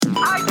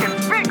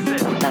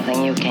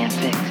you can't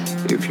fix.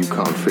 If you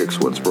can't fix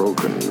what's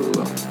broken,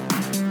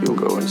 you'll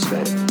go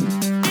insane.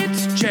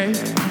 It's Jay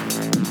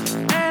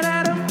and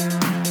Adam.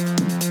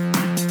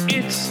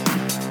 It's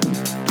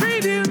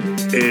Preview.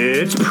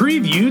 It's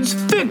Preview's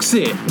Fix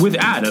It with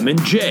Adam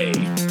and Jay.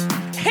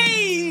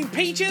 Hey,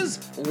 Peaches!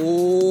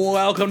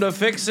 Welcome to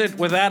Fix It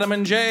with Adam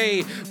and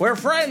Jay, where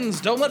friends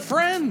don't let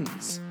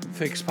friends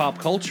fix pop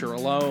culture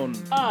alone.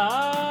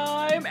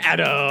 I'm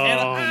Adam.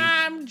 And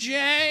I'm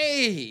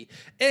Jay.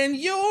 And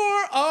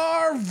you're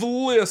our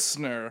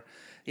listener.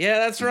 Yeah,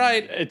 that's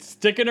right. It's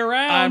sticking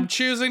around. I'm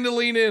choosing to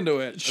lean into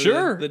it.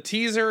 Sure. The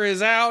teaser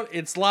is out.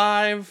 It's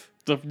live.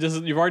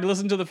 You've already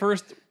listened to the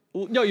first...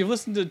 No, you've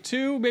listened to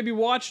two, maybe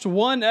watched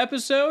one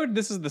episode.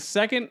 This is the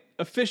second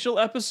official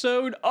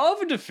episode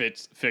of To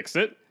Fix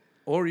It.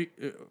 Or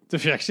To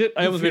Fix It.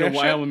 I almost made it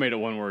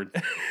one word.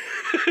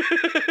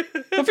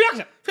 To Fix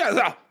It.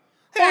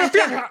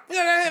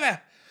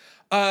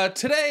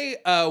 Today,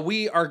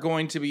 we are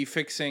going to be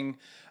fixing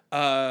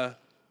The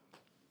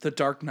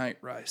Dark Knight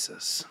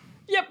Rises.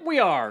 Yep, we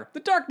are. The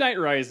Dark Knight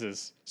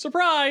Rises.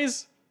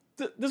 Surprise!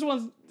 This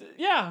one's...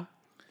 Yeah.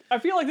 I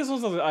feel like this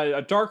one's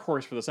a dark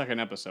horse for the second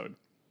episode.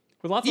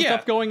 With lots of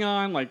stuff going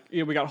on, like, you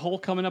know, we got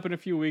Hulk coming up in a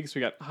few weeks,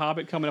 we got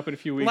Hobbit coming up in a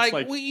few weeks.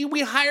 Like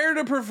we hired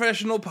a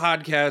professional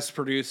podcast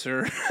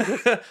producer.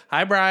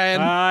 Hi, Brian.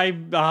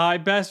 Hi,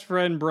 best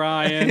friend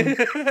Brian.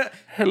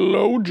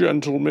 Hello,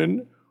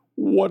 gentlemen.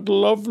 What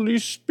lovely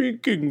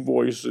speaking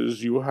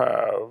voices you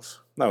have.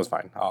 That was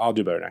fine. I'll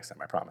do better next time,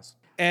 I promise.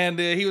 And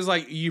he was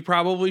like, you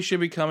probably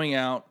should be coming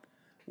out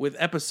with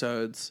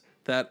episodes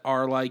that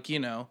are like, you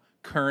know,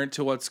 current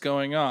to what's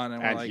going on.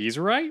 And we're And like, he's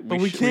right. But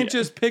we can't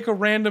just pick a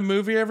random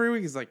movie every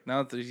week. He's like,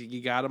 no,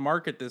 you got to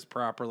market this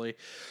properly.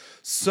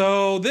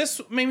 So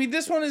this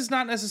one is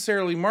not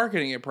necessarily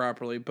marketing it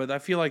properly, but I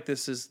feel like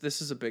this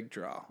is a big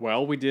draw.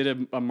 Well, we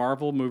did a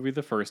Marvel movie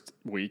the first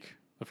week,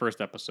 the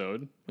first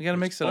episode. We got to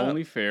mix it up.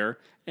 Only fair.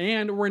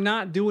 And we're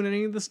not doing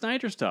any of the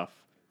Snyder stuff.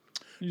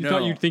 You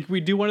thought you'd think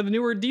we'd do one of the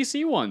newer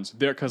DC ones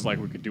there, because like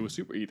we could do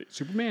either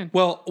Superman.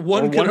 Well,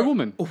 Wonder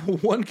Woman.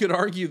 One could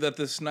argue that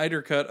the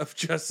Snyder cut of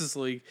Justice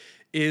League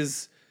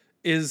is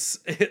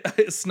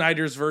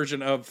Snyder's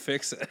version of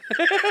Fix It.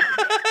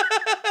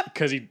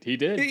 Because he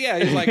did. Yeah,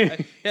 he's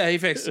like, yeah, he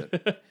fixed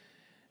it.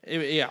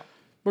 Yeah,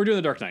 We're doing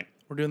the Dark Knight.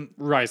 we're doing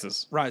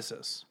Rises.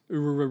 Rises.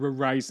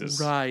 Rises.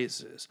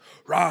 Rises.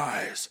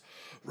 Rise.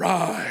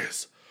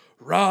 Rise.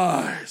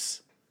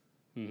 Rise.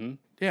 Mm-hmm.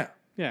 Yeah.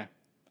 Yeah.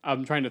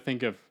 I'm trying to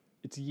think of,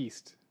 it's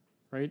yeast,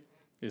 right?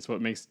 It's what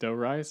makes dough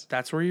rise?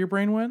 That's where your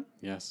brain went?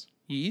 Yes.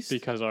 Yeast?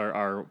 Because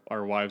our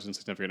wives and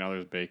significant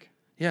others bake.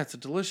 Yeah, it's a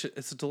delicious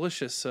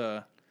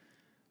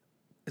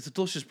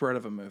bread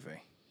of a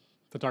movie.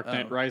 The Dark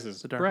Knight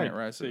Rises. The Dark Knight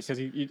Rises. Because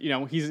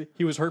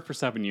he was hurt for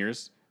 7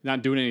 years,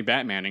 not doing any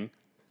Batmaning,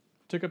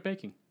 took up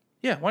baking.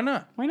 Yeah, why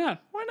not? Why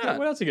not? Why not?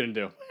 What else are you gonna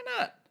do? Why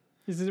not?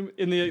 He's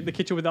in the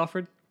kitchen with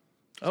Alfred,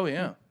 Oh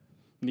yeah.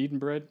 kneading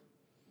bread,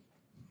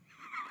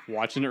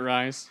 watching it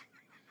rise.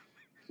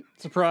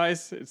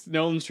 Surprise! It's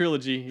Nolan's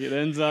trilogy. It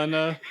ends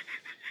on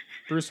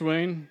Bruce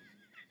Wayne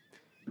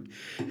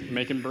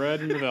making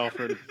bread with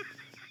Alfred.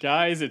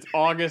 Guys, it's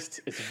August.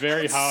 It's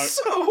very hot.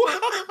 So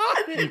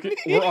hot.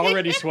 We're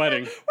already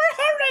sweating. We're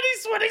already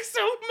sweating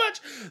so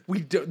much.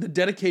 The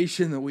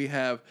dedication that we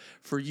have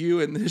for you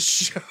in this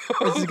show.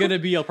 This is gonna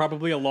be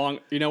probably a long.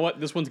 You know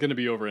what? This one's gonna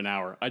be over an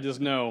hour. I just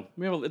know.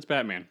 It's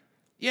Batman.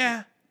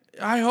 Yeah,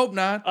 I hope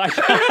not.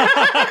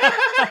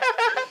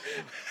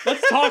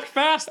 Let's talk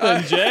fast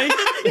then, Jay.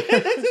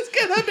 This is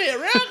gonna be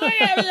real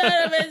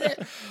quick.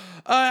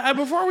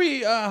 Before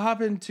we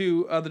hop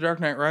into The Dark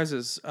Knight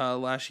Rises,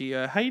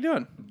 Lashy, how you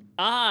doing?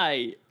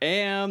 I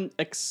am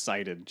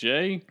excited,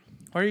 Jay.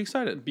 Why are you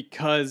excited?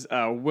 Because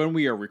when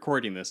we are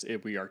recording this,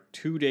 we are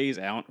 2 days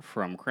out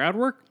from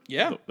Crowdwork.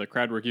 Yeah. The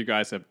Crowdwork you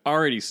guys have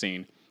already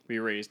seen. We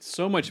raised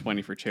so much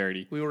money for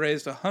charity. We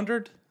raised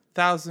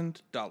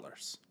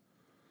 $100,000.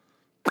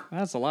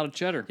 That's a lot of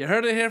cheddar. You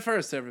heard it here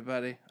first,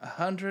 everybody.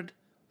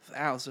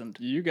 $100,000.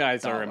 You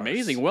guys are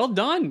amazing. Well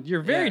done.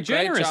 You're very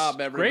generous. Great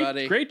job,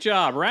 everybody. Great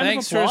job. Round of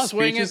applause,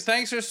 Peaches.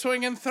 Thanks for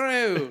swinging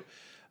through.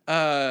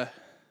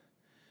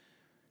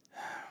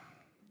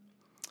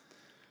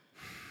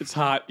 It's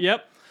hot.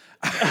 Yep.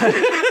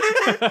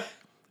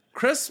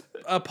 Chris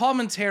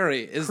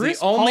Palminteri is Chris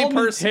the only Palminteri.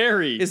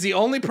 person. Is the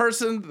only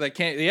person that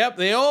can't. Yep,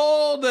 the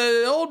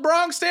old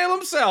Bronx Tale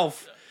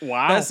himself.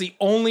 Wow. That's the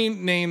only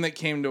name that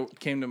came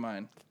to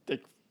mind.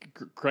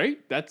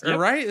 Great. That's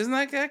right. Isn't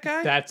that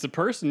guy? That's a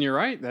person. You're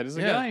right. That is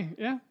a guy.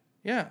 Yeah.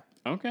 Yeah.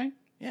 Okay.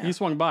 Yeah. He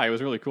swung by. It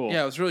was really cool.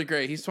 Yeah, it was really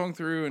great. He swung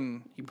through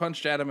and he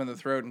punched Adam in the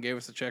throat and gave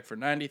us a check for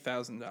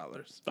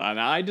 $90,000. And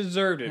I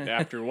deserved it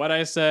after what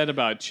I said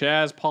about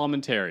Chaz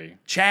Palminteri.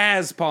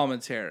 Chaz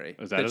Palminteri.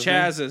 Is that his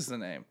Chaz name? is the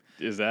name.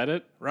 Is that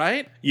it?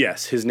 Right?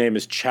 Yes, his name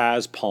is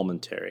Chaz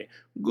Palminteri.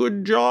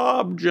 Good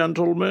job,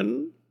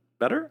 gentlemen.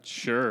 Better?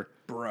 Sure.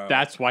 Bro.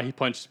 That's why he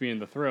punched me in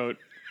the throat.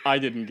 I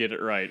didn't get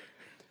it right.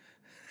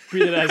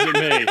 Be that as it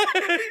may,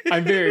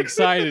 I'm very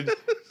excited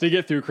to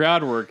get through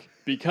Crowdwork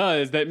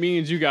because that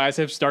means you guys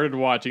have started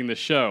watching the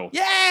show.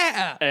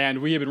 Yeah.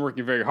 And we have been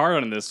working very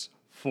hard on this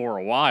for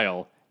a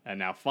while, and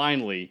now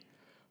finally,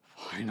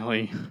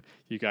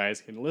 you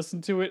guys can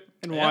listen to it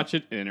and watch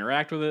it and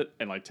interact with it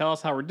and like tell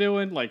us how we're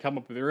doing, like come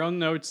up with your own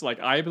notes. Like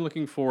I've been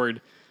looking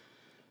forward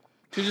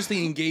to just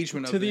the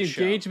engagement of to the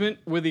engagement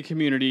with the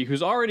community,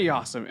 who's already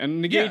awesome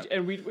and engage. Yeah.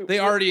 And they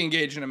already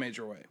engage in a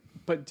major way.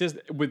 But just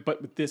with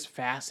this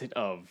facet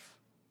of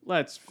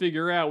let's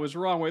figure out what's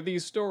wrong with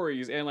these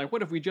stories and like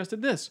what if we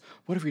adjusted this?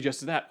 What if we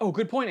adjusted that? Oh,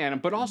 good point, Adam.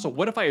 But also,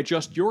 what if I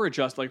adjust your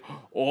adjust? Like,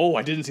 oh,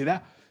 I didn't see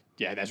that.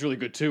 Yeah, that's really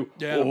good too.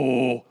 Yeah.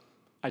 Oh,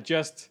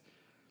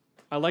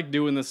 I like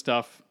doing this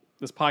stuff.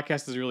 This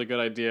podcast is a really good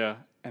idea,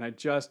 and I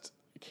just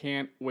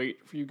can't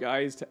wait for you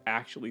guys to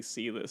actually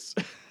see this.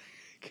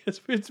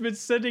 Because it's been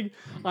sitting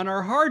on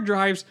our hard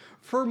drives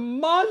for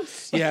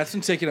months. Yeah, it's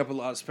been taking up a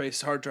lot of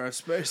space, hard drive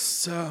space.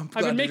 So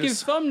I've been making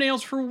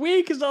thumbnails for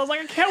weeks. I was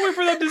like, I can't wait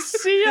for them to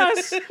see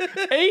us.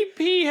 AP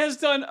has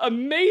done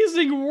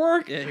amazing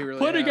work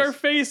putting has. our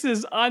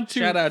faces onto...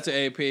 Shout out to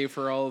AP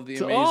for all of the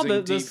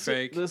amazing deep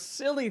fake. The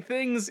silly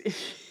things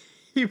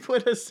he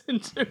put us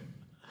into.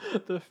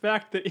 The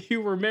fact that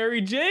you were Mary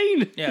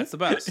Jane. Yeah, it's the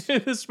best.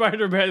 In the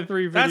Spider-Man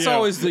 3 video. That's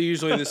always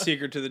usually the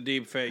secret to the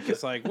deep fake.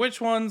 It's like,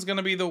 which one's going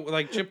to be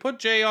put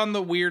Jay on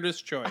the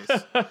weirdest choice.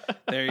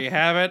 There you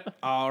have it.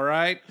 All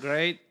right,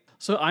 great.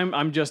 So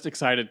I'm just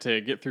excited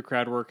to get through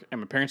crowd work, and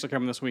my parents are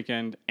coming this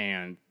weekend,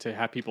 and to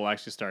have people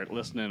actually start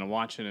listening and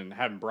watching, and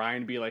having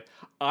Brian be like,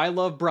 I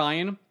love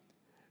Brian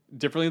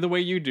differently the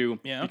way you do,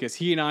 because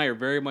he and I are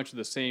very much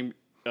the same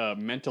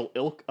mental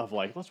ilk of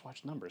like, let's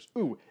watch numbers.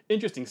 Ooh,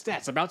 interesting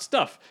stats about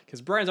stuff.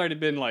 Because Brian's already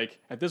been like,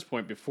 at this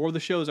point, before the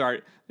show's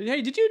already,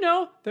 hey, did you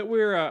know that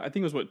we're, I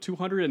think it was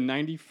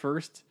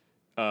 291st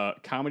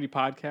comedy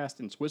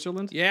podcast in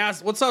Switzerland?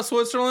 Yes. What's up,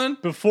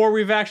 Switzerland? Before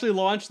we've actually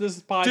launched this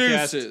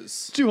podcast.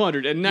 Deuces.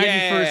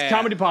 291st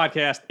comedy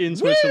podcast in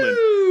Switzerland.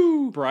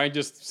 Woo! Brian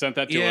just sent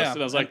that to us,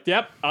 and I was like,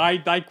 yep,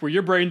 I like where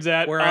your brain's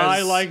at. Whereas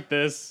I like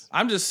this.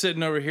 I'm just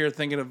sitting over here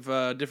thinking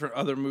of different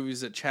other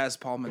movies that Chaz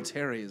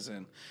Palminteri is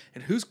in.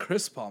 And who's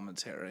Chris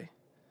Palminteri?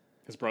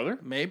 His brother?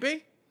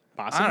 Maybe?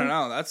 Possibly. I don't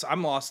know.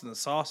 I'm lost in the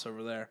sauce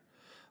over there.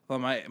 Well,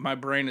 my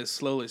brain is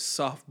slowly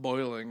soft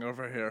boiling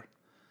over here.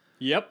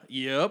 Yep.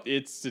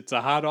 It's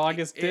a hot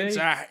August day.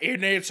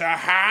 It's a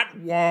hot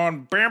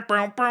one. Bam,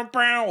 bam, bam,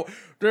 bam.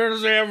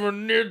 There's ever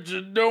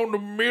knitted on the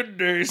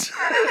middays.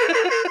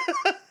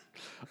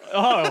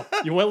 Oh,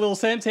 you went a little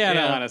Santana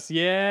on us.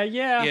 Yeah.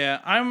 Yeah,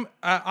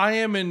 I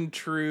am in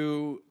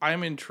true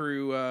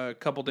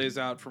couple days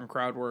out from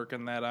crowd work,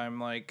 and that I'm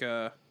like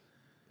kind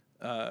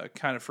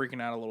of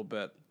freaking out a little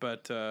bit.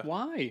 But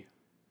why?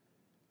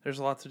 There's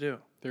a lot to do.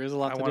 There is a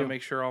lot to do. I want to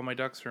make sure all my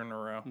ducks are in a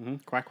row. Mm-hmm.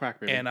 Quack, quack,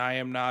 baby. And I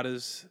am not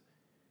as...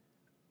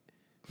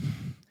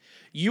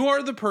 You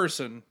are the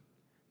person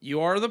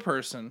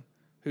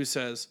who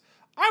says,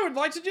 I would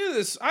like to do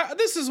this.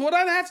 This is what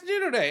I'd have to do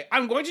today.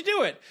 I'm going to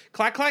do it.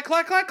 Clack, clack,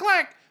 clack, clack,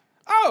 clack.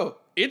 Oh,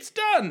 it's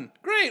done.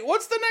 Great.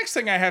 What's the next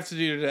thing I have to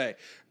do today?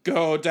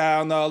 Go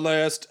down the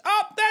list.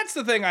 Oh, that's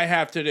the thing I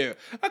have to do.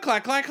 A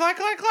clack, clack, clack,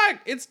 clack,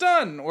 clack. It's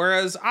done.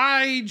 Whereas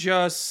I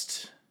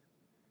just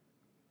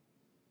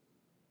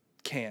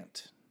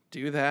can't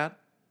do that.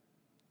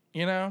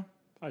 You know?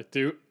 I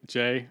do,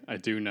 Jay. I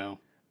do know.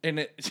 And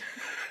it...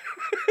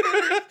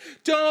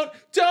 Don't,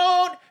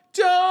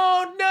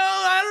 no,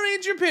 I don't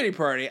need your pity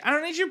party. I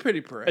don't need your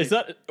pity parade. Is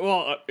that,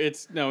 well,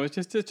 it's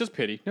just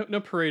pity. No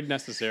parade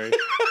necessary.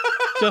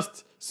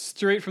 Just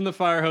straight from the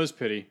fire hose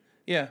pity.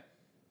 Yeah.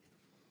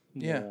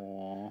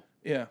 Aww.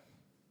 Yeah.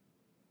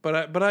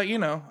 But I, you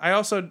know, I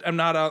also am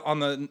not on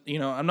the, you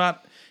know, I'm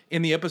not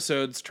in the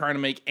episodes trying to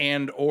make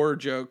and or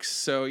jokes.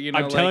 So, you know,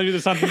 I'm telling you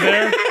there's something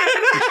there.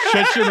 Just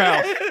shut your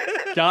mouth.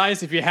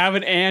 Guys, if you have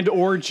an and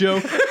or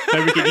joke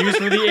that we could use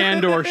for the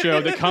and or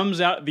show that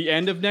comes out at the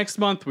end of next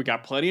month, we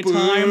got plenty of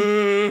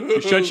time.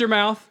 Just shut your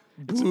mouth.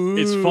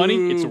 It's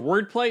funny. It's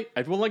wordplay.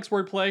 Everyone likes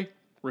wordplay.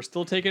 We're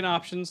still taking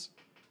options.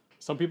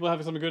 Some people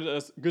have some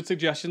good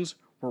suggestions.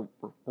 We're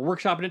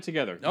workshopping it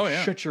together. Oh,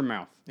 yeah. Shut your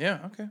mouth. Yeah,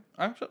 okay.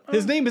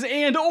 His name is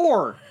and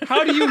or.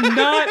 How do you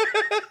not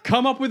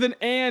come up with an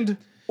and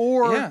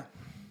or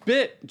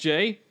bit,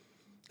 Jay?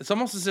 It's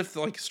almost as if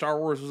like Star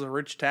Wars was a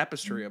rich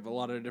tapestry of a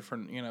lot of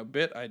different, you know,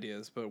 bit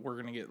ideas, but we're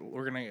gonna get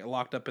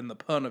locked up in the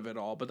pun of it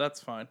all. But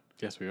that's fine.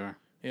 Yes, we are.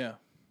 Yeah,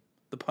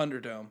 the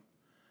Punderdome,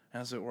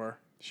 as it were.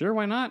 Sure,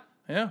 why not?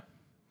 Yeah,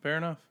 fair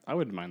enough. I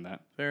wouldn't mind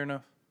that. Fair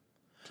enough.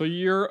 So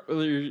you're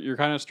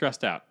kind of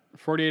stressed out.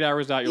 48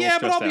 hours out, you're but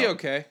stressed out. I'll be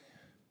okay.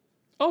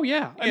 Oh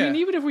yeah. I mean,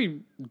 even if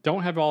we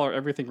don't have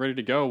everything ready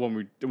to go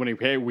when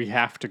we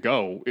have to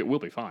go, it will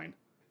be fine.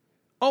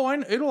 Oh,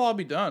 it'll all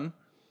be done.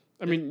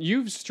 I mean,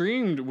 you've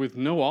streamed with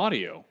no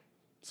audio.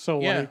 So,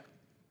 like,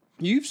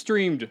 you've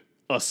streamed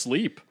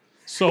asleep.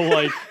 So,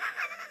 like,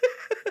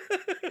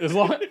 as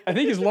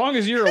long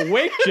as you're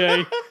awake,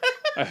 Jay,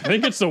 I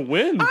think it's a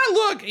win.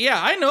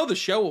 I know the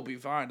show will be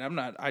fine.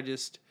 I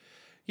just,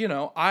 you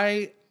know,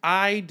 I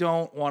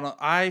don't want to,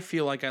 I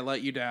feel like I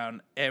let you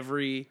down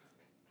every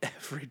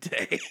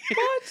day.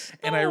 What?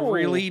 And I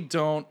really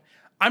don't.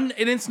 And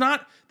it's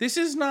not. This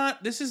is not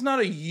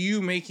a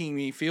you making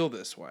me feel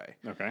this way.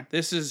 Okay.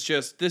 This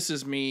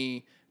is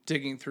me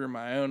digging through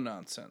my own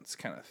nonsense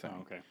kind of thing.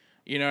 Oh, okay.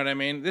 You know what I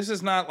mean? This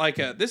is not like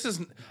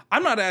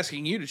I'm not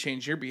asking you to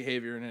change your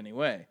behavior in any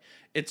way.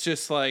 It's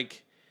just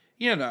like,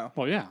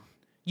 Well, yeah.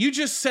 you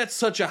just set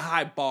such a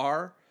high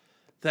bar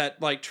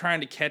that like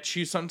trying to catch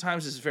you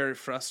sometimes is very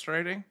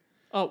frustrating.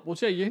 Oh, well,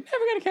 Jay, you're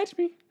never going to catch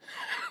me.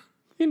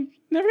 You're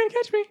never going to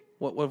catch me.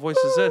 What voice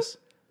is this?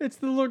 It's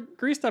the little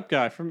greased up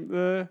guy from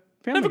the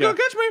Family Never Guy. gonna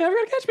catch me. Never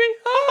going to catch me.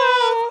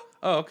 Oh.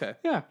 Oh, okay.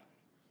 Yeah.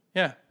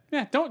 Yeah.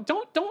 Yeah. Don't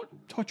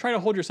try to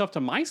hold yourself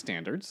to my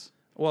standards.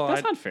 Well,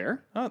 That's not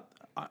fair. I,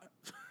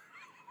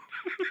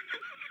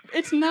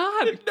 It's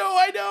not. No,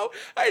 I know.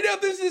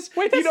 This is.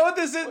 Wait, you know what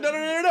this is?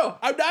 No.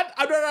 I'm not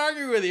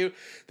arguing with you.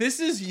 This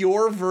is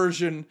your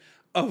version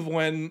of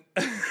when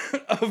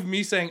of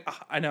me saying,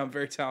 "I know I'm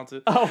very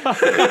talented." Yeah,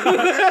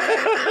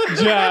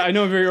 I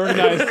know I'm very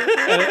organized.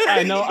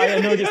 I know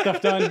I get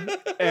stuff done,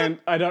 and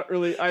I don't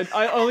really.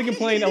 I only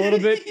complain a little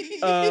bit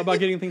about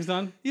getting things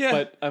done. Yeah.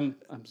 But I'm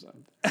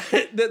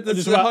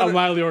That's I'm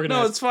mildly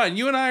organized. No, it's fine.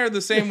 You and I are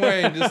the same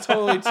way, and just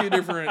totally two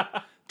different.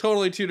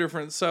 Totally two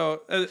different.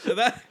 So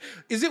that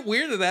is it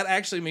weird that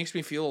actually makes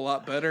me feel a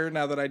lot better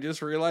now that I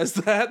just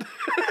realized that.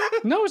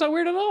 No, it's not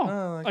weird at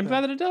all. like I'm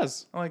glad that it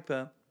does. I like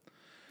that.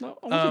 No,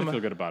 I want you to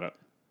feel good about it.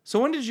 So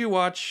when did you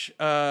watch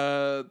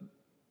Dark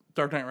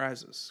Knight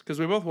Rises? Because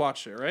we both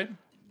watched it, right?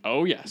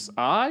 Oh yes,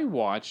 I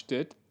watched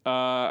it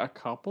a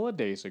couple of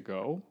days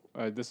ago.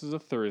 This is a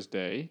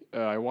Thursday.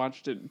 I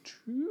watched it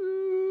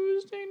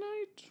Tuesday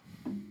night.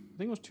 I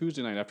think it was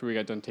Tuesday night after we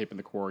got done taping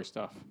the Quarry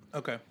stuff.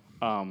 Okay.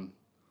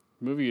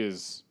 Movie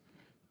is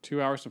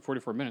 2 hours and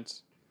 44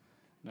 minutes,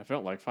 and I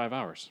felt like 5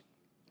 hours.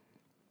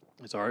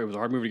 It was a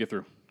hard movie to get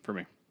through for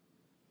me.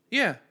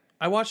 Yeah,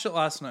 I watched it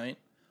last night.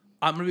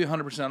 I'm going to be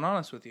 100%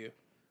 honest with you.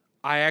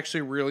 I actually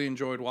really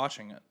enjoyed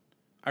watching it.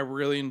 I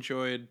really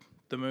enjoyed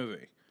the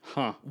movie.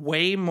 Huh.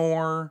 Way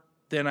more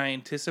than I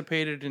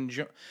anticipated.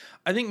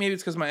 I think maybe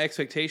it's because my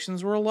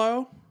expectations were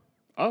low.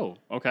 Oh,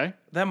 okay.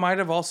 That might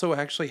have also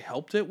actually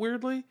helped it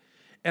weirdly.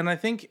 And I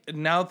think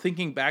now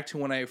thinking back to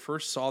when I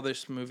first saw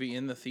this movie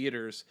in the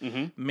theaters,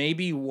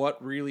 maybe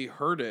what really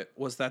hurt it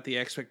was that the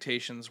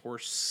expectations were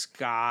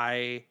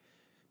sky.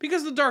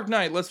 Because The Dark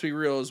Knight, let's be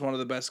real, is one of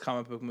the best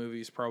comic book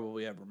movies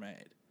probably ever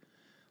made.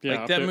 Yeah,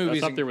 like, that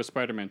movie's up there with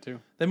Spider-Man too.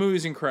 That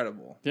movie's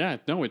incredible. Yeah,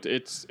 no,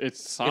 it's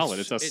solid.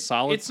 It's a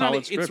solid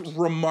script. It's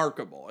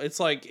remarkable. It's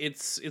like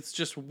it's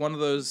just one of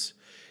those.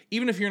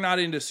 Even if you're not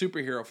into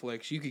superhero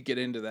flicks, you could get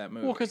into that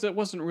movie. Well, because it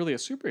wasn't really a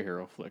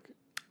superhero flick.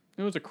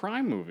 It was a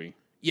crime movie.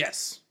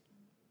 Yes,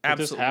 it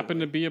absolutely. just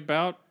happened to be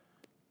about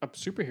a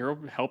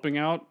superhero helping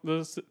out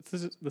the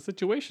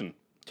situation.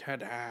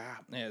 Ta-da!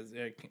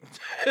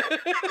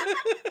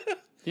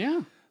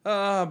 Yeah.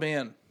 Oh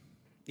man,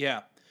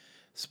 yeah.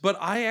 But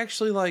I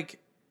actually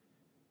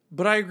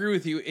But I agree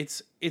with you.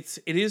 It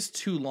is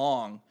too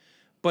long,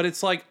 but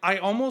it's like I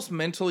almost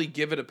mentally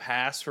give it a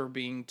pass for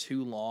being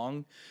too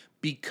long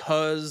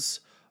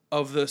because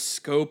of the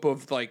scope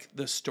of like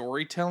the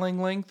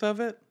storytelling length of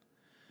it.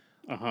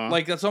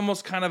 Like that's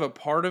almost kind of a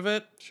part of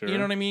it. Sure. You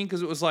know what I mean?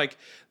 Because it was like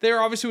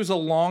there obviously was a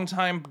long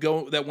time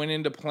that went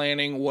into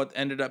planning what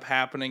ended up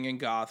happening in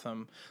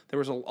Gotham. There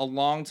was a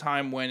long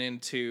time went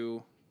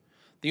into.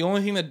 The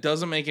only thing that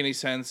doesn't make any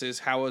sense is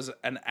how is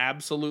an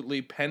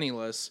absolutely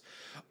penniless,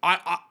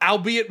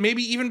 albeit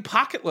maybe even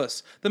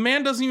pocketless. The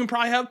man doesn't even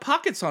probably have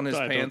pockets on his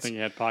pants. I don't think he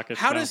had pockets.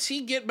 How does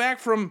he get back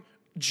from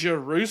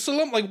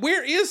Jerusalem? Like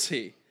where is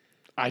he?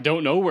 I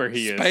don't know where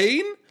he is.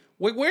 Spain?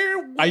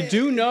 Where? I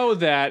do know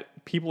that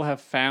people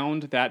have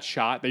found that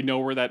shot. They know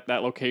where that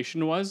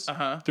location was.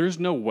 There's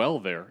no well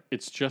there.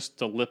 It's just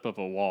the lip of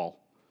a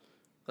wall.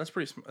 That's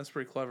pretty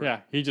clever.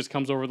 Yeah, he just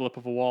comes over the lip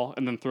of a wall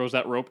and then throws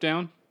that rope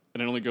down,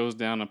 and it only goes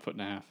down a foot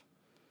and a half.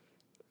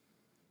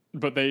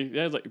 But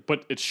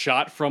but it's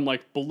shot from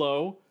like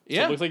below. So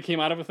Yeah. it looks like it came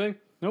out of a thing.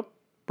 Nope,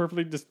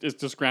 perfectly.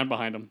 It's just ground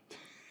behind him.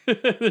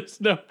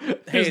 There's no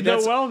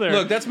well there.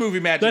 Look, that's movie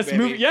magic. That's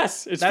baby. movie.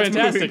 Yes, it's That's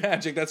fantastic. movie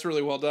magic. That's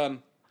really well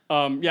done.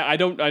 Yeah, I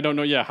don't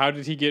know. Yeah, how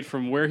did he get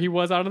from where he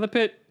was out of the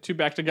pit to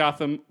back to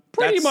Gotham?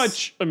 Pretty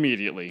much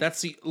immediately.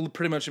 That's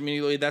pretty much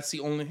immediately. That's the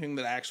only thing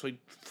that actually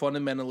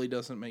fundamentally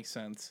doesn't make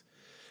sense.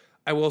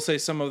 I will say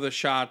some of the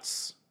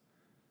shots,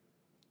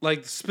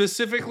 like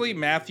specifically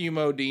Matthew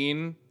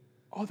Modine.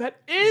 Oh, that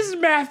is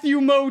Matthew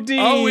Modine.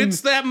 Oh,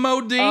 it's that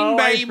Modine,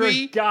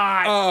 baby. I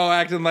forgot. Oh,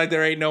 acting like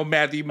there ain't no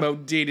Matthew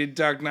Modine in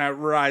Dark Knight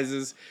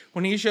Rises.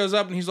 When he shows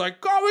up and he's like,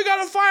 "Oh, we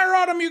got a fire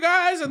on him, you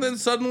guys!" And then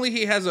suddenly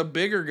he has a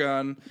bigger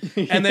gun,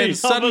 and then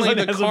suddenly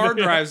the car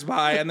drives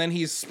by, and then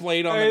he's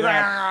splayed on the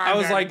ground. I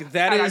was like,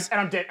 "That is."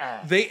 And I'm dead.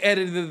 They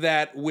edited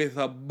that with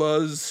a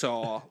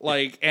buzzsaw,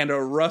 and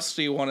a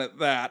rusty one at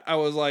that. I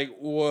was like,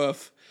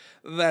 "Woof,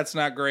 that's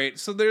not great."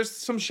 So there's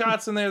some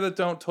shots in there that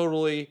don't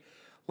totally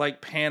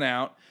pan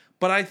out,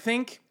 but I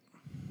think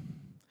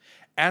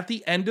at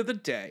the end of the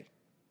day,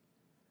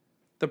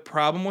 the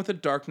problem with The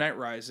Dark Knight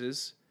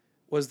Rises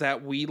was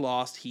that we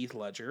lost Heath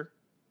Ledger,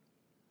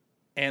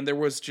 and there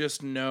was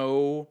just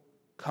no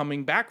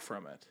coming back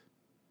from it.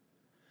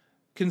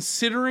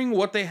 Considering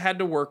what they had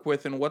to work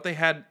with and what they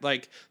had,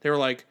 like, they were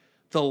like,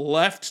 the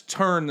left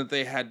turn that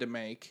they had to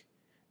make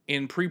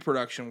in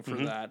pre-production for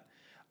that,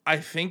 I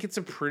think it's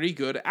a pretty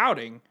good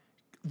outing,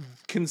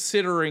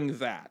 considering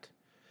that.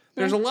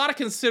 There's a lot of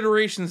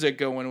considerations that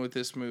go in with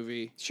this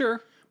movie.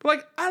 Sure. But,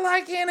 like, I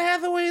like Anne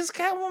Hathaway's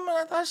Catwoman.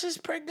 I thought she's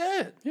pretty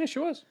good. Yeah, she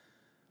was.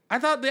 I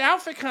thought the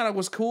outfit kind of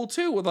was cool,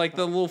 too, with, like,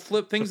 the little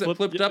things that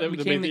flipped up and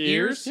became the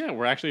ears. Yeah,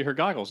 were actually her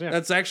goggles, yeah.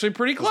 That's actually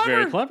pretty clever.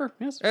 Very clever,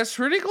 yes. That's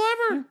pretty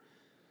clever. Yeah.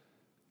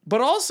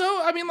 But also,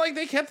 I mean, like,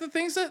 they kept the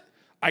things that...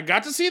 I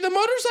got to see the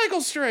motorcycle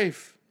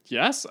strafe.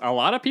 Yes, a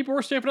lot of people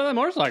were strafing on that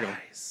motorcycle.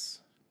 Nice.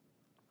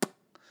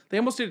 They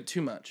almost did it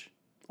too much.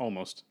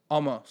 Almost.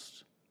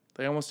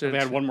 They almost did if it.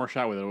 They had one more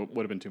shot with it. It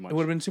would have been too much. It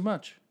would have been too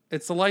much.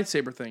 It's the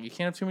lightsaber thing. You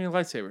can't have too many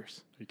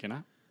lightsabers. You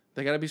cannot.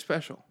 They got to be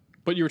special.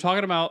 But you were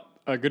talking about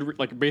a good,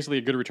 basically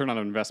a good return on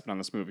investment on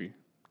this movie,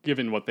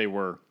 given what they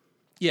were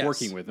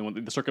working with and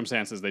what the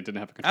circumstances they didn't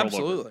have control over.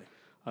 Absolutely.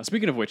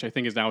 Speaking of which, I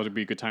think now would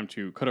be a good time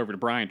to cut over to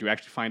Brian to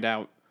actually find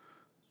out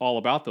all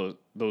about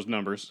those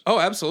numbers. Oh,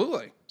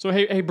 absolutely. So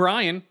hey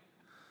Brian,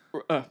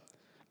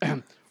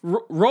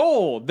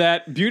 roll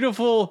that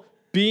beautiful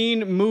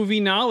Bean movie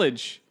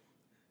knowledge,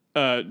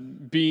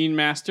 Bean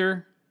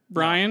Master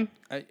Brian.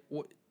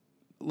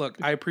 Look,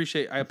 I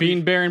appreciate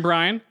Bean Baron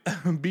Brian.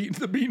 Beat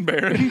the Bean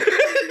Baron.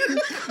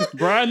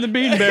 Brian the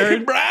Bean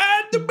Baron.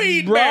 Brian the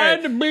Bean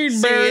Brian Baron. the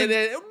Bean Baron.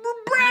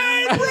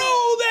 Brian, roll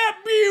that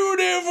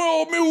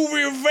beautiful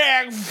movie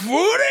fact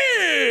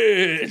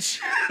footage.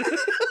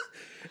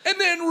 And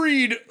then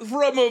read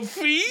from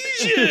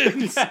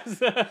Ephesians.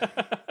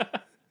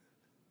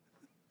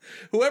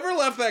 Whoever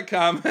left that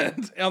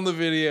comment on the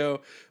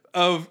video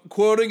of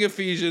quoting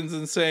Ephesians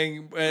and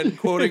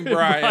quoting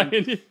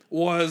Brian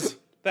was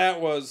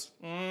very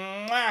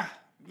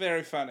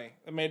funny.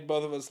 It made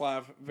both of us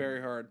laugh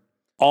very hard.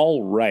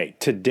 All right,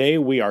 today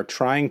we are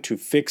trying to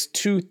fix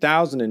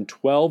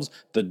 2012's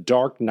The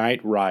Dark Knight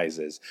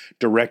Rises,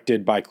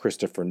 directed by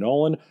Christopher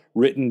Nolan,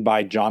 written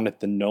by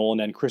Jonathan Nolan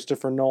and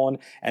Christopher Nolan,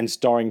 and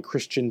starring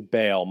Christian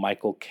Bale,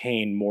 Michael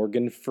Caine,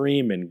 Morgan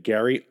Freeman,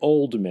 Gary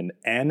Oldman,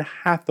 Anne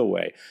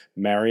Hathaway,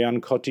 Marion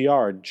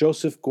Cotillard,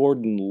 Joseph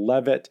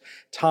Gordon-Levitt,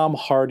 Tom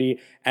Hardy,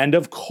 and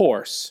of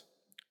course,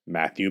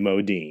 Matthew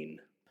Modine.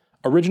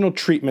 Original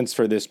treatments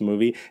for this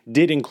movie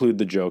did include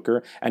the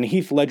Joker, and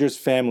Heath Ledger's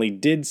family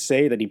did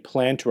say that he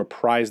planned to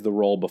reprise the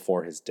role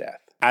before his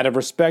death. Out of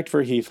respect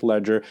for Heath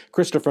Ledger,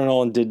 Christopher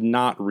Nolan did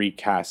not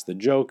recast the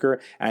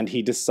Joker, and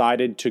he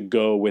decided to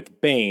go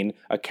with Bane,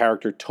 a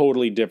character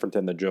totally different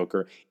than the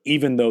Joker,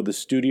 even though the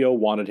studio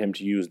wanted him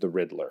to use the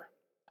Riddler.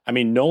 I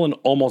mean, Nolan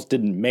almost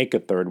didn't make a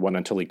third one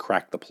until he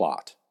cracked the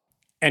plot.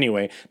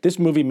 Anyway, this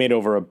movie made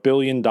over $1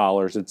 billion.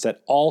 It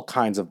set all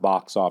kinds of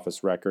box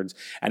office records.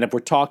 And if we're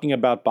talking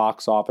about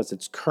box office,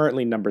 it's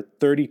currently number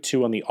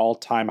 32 on the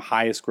all-time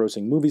highest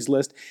grossing movies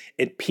list.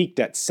 It peaked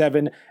at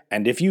 7.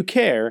 And if you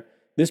care,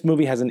 this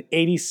movie has an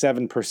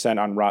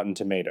 87% on Rotten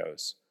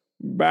Tomatoes.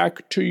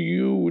 Back to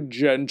you,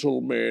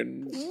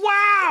 gentlemen.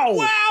 Wow!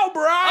 Wow,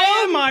 Brian!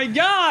 Oh my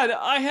God!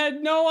 I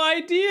had no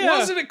idea.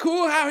 Wasn't it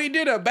cool how he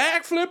did a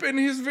backflip in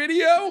his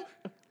video?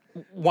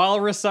 While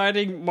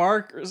reciting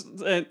Mark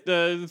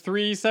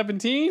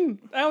 3:17?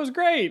 That was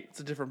great.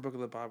 It's a different book of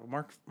the Bible.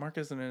 Mark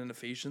isn't in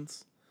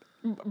Ephesians.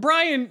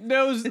 Brian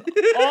knows all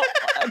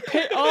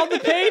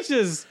the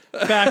pages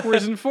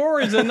backwards and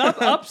forwards and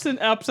ups and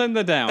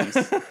the downs.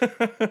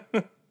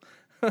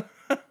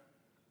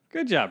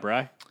 Good job,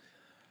 Bri.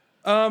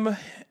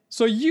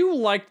 So you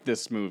liked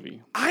this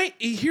movie?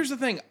 Here's the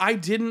thing. I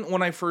didn't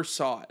when I first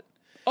saw it.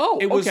 Oh,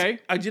 okay.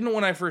 I didn't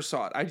when I first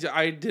saw it.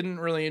 I didn't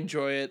really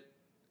enjoy it.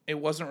 It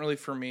wasn't really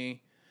for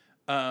me.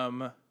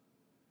 But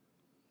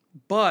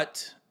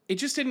it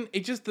just didn't,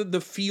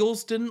 the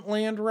feels didn't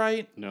land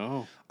right.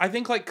 No. I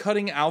think like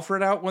cutting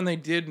Alfred out when they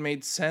did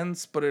made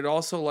sense, but it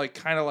also like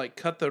kind of like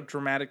cut the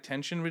dramatic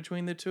tension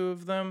between the two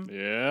of them.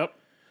 Yep.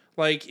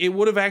 Like it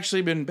would have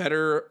actually been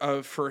better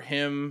for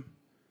him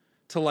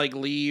to like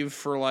leave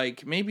for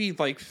like maybe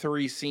like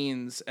 3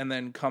 scenes and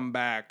then come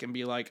back and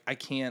be like, I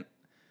can't,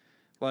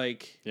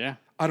 like, yeah,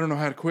 I don't know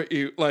how to quit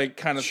you, like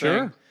kind of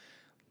thing.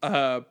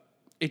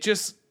 It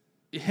just,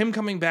 him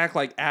coming back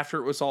like after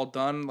it was all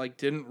done, like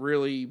didn't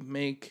really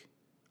make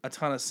a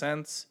ton of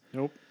sense.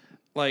 Nope.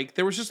 Like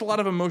there was just a lot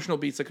of emotional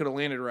beats that could have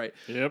landed right.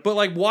 Yep. But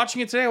like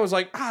watching it today, I was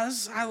like,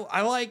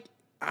 I like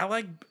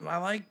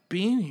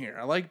being here.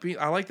 I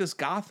like this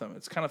Gotham.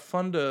 It's kind of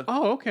fun to.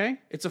 Oh, okay.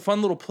 It's a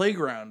fun little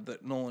playground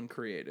that Nolan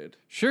created.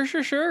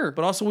 Sure.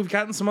 But also we've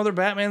gotten some other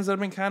Batmans that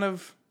have been kind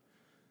of,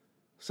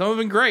 some have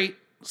been great,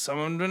 some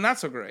have been not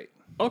so great.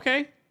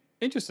 Okay.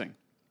 Interesting.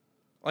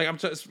 Like I'm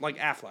just like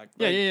Affleck.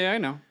 Yeah, I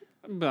know.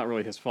 Not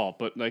really his fault,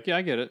 but like, yeah,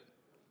 I get it.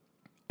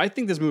 I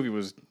think this movie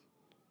was,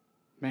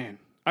 man.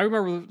 I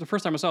remember the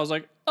first time I saw it, I was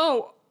like,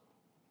 oh,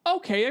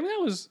 okay. I mean, that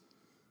was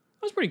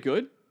pretty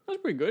good. That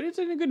was pretty good. It's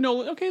a good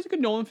Nolan. Okay, it's a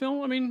good Nolan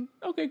film. I mean,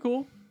 okay,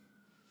 cool.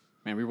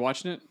 Man, we were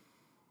watching it.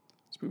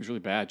 This movie's really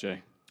bad,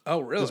 Jay.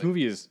 Oh, really? This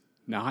movie is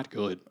not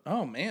good.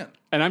 Oh, man.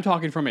 And I'm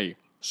talking from a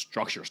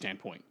structure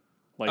standpoint.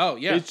 Like, Oh,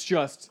 yeah. it's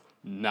just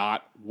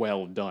not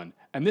well done.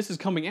 And this is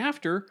coming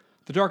after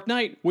The Dark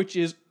Knight, which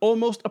is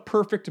almost a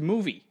perfect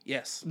movie.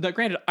 Yes. Now,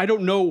 granted, I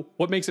don't know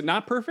what makes it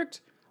not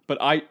perfect, but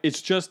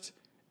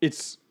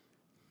it's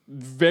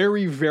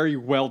very, very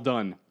well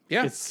done.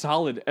 Yeah. It's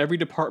solid. Every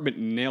department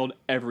nailed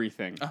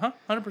everything.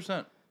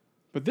 100%.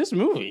 But this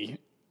movie,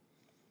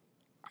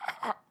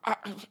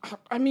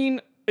 I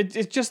mean,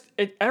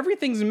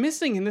 everything's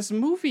missing in this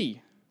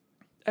movie.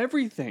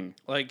 Everything.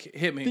 Like,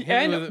 hit me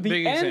with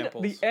big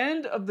examples. The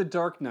end of The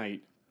Dark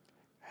Knight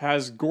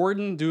has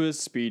Gordon do his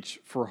speech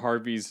for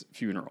Harvey's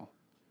funeral,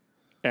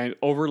 and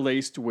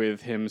overlaced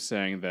with him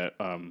saying that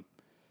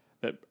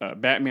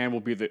Batman will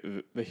be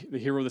the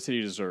hero the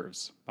city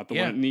deserves, not the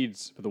one it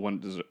needs, but the one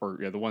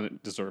the one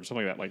it deserves,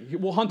 something like that. Like,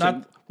 we'll hunt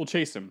him, we'll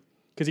chase him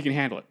because he can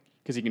handle it,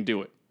 because he can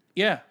do it.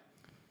 Yeah.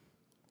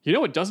 You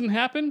know what doesn't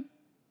happen?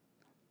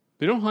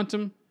 They don't hunt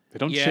him. They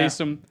don't chase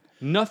him.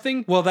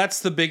 Nothing. Well, that's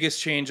the biggest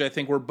change I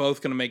think we're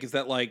both going to make, is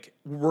that, like,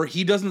 where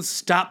he doesn't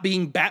stop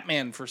being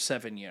Batman for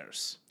 7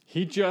 years.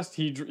 He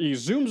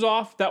zooms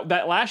off.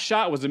 That last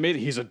shot was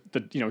amazing. He's a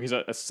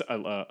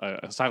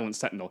silent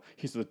sentinel.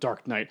 He's the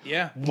Dark Knight.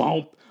 Yeah.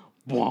 Womp,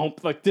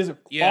 womp. Like, this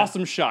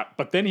awesome shot.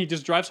 But then he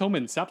just drives home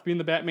and stops being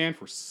the Batman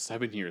for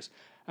 7 years.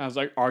 And I was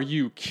like, are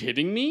you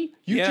kidding me?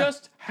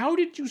 How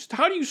do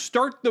you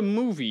start the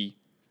movie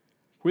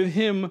with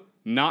him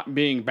not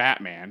being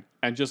Batman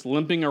and just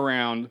limping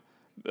around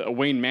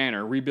Wayne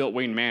Manor, rebuilt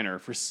Wayne Manor,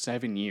 for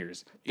 7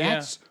 years?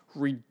 That's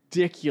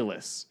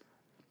ridiculous.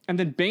 And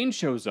then Bane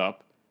shows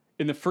up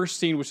in the first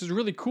scene, which is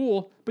really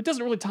cool, but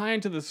doesn't really tie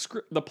into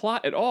the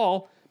plot at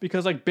all,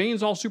 because, like,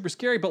 Bane's all super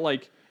scary, but,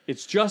 like,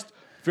 it's just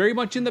very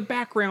much in the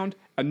background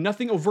and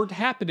nothing overt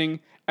happening.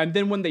 And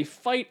then when they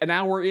fight an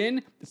hour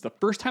in, it's the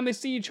first time they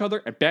see each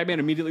other, and Batman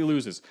immediately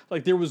loses.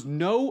 Like, there was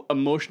no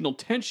emotional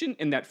tension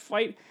in that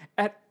fight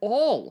at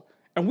all.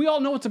 And we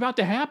all know what's about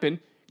to happen,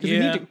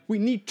 because we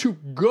need to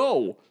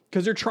go,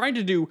 because they're trying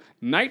to do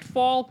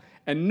Nightfall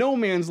and No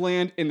Man's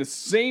Land in the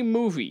same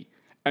movie.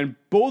 And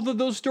both of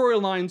those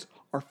storylines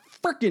are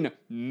freaking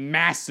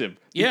massive.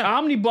 The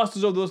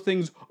omnibuses of those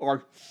things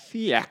are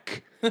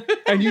thick.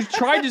 And you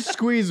tried to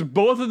squeeze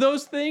both of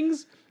those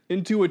things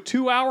into a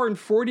 2 hour and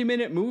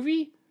 40-minute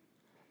movie?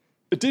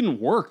 It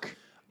didn't work.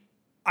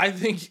 I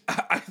think,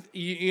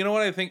 you know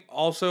what I think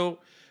also,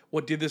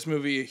 what did this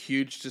movie a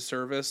huge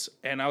disservice,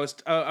 and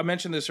I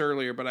mentioned this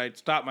earlier, but I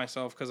stopped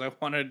myself because I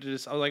wanted to I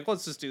was like,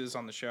 let's just do this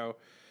on the show.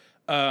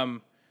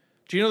 Do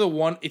you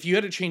know if you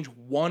had to change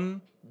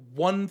one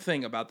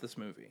thing about this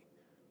movie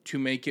to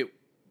make it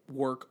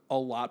work a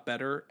lot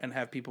better and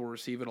have people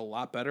receive it a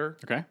lot better,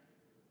 okay,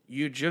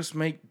 you just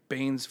make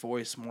Bane's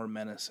voice more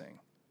menacing.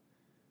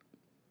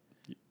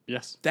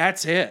 Yes.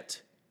 That's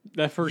it.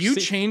 That first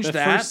changed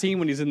that first scene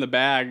when he's in the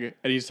bag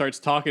and he starts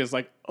talking is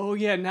like, oh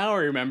yeah, now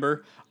I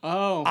remember.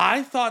 Oh.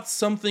 I thought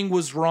something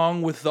was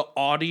wrong with the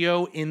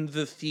audio in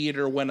the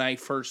theater when I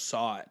first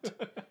saw it.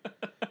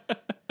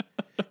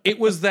 It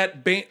was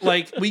that Bane,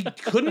 like, we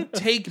couldn't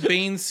take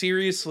Bane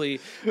seriously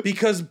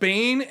because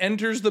Bane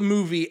enters the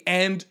movie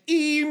and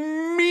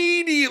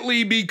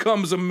immediately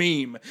becomes a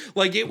meme.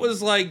 Like, it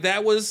was like,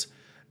 that was,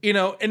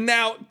 and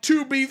now,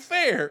 to be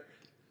fair,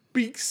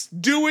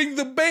 doing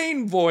the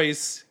Bane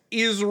voice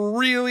is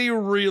really,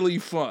 really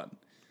fun.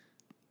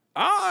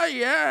 Ah,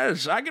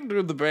 yes, I can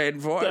do the Bane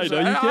voice. I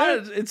know you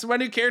can. It's my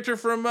new character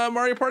from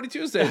Mario Party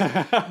Tuesdays.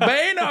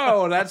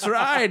 Bano, that's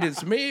right.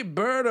 It's me,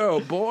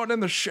 Birdo, born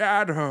in the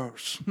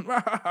shadows.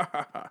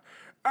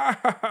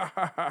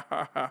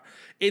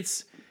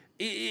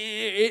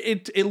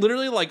 It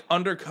literally, like,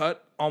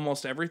 undercut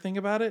almost everything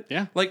about it.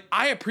 Yeah. Like,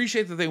 I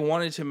appreciate that they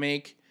wanted to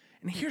make.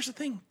 And here's the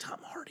thing, Tom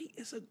Hardy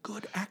is a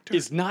good actor.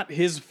 It's not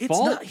his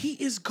fault. He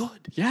is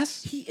good.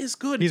 Yes. He is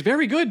good. He's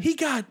very good. He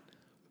got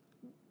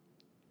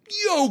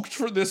yoked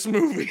for this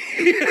movie.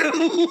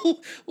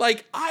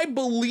 Like, I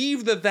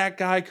believe that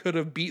guy could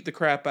have beat the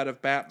crap out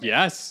of Batman.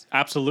 Yes,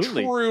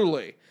 absolutely.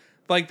 Truly.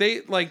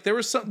 There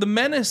was the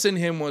menace in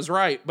him was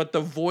right, but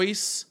the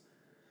voice,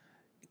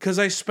 because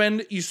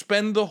you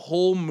spend the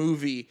whole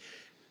movie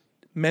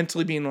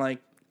mentally being like,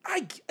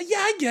 I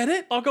get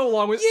it. I'll go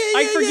along with it.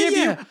 I forgive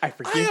you. I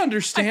forgive. I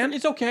understand.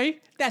 It's okay.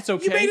 That's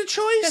okay. You made a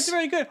choice. That's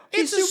very good.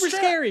 It's He's super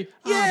scary.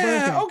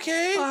 Yeah,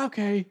 okay.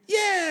 Okay.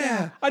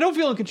 Yeah. I don't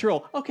feel in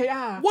control. Okay,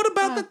 What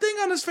about the thing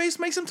on his face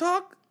makes him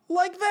talk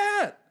like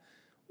that?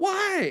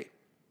 Why?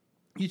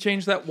 You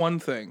change that one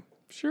thing.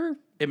 Sure.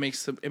 It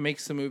makes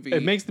the movie.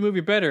 It makes the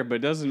movie better, but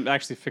it doesn't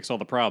actually fix all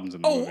the problems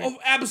in the movie. Oh,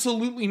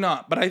 absolutely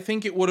not. But I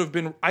think it would have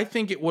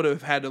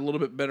had a little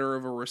bit better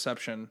of a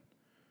reception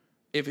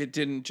if it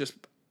didn't just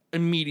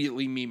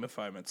immediately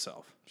memify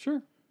itself.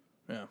 Sure.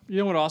 Yeah. You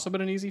know what would also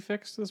been an easy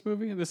fix to this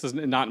movie? This is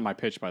not in my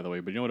pitch, by the way,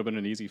 but you know what would have been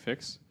an easy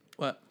fix?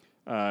 What?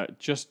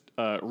 Just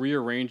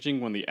rearranging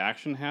when the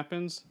action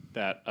happens,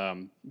 that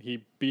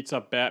he beats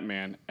up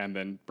Batman and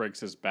then breaks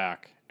his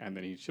back, and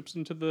then he ships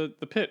into the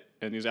pit,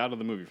 and he's out of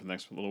the movie for the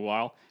next little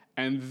while,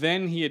 and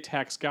then he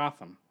attacks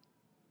Gotham.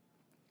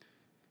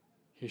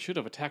 He should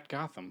have attacked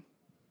Gotham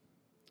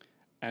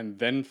and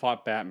then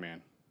fought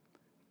Batman.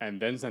 and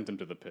then sent him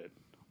to the pit,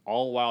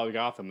 all while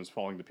Gotham was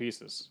falling to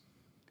pieces.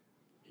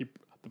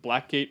 The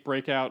Blackgate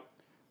breakout,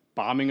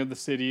 bombing of the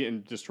city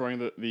and destroying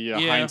the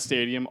Heinz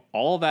Stadium,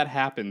 all that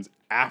happens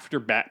after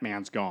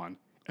Batman's gone.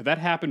 If that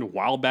happened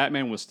while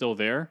Batman was still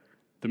there,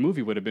 the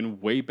movie would have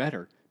been way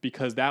better,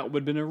 because that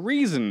would have been a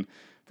reason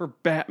for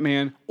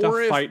Batman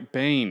to fight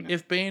Bane.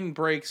 If Bane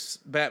breaks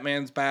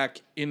Batman's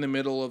back in the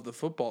middle of the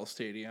football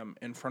stadium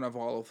in front of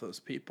all of those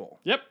people.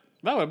 Yep,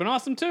 that would have been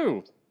awesome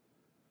too.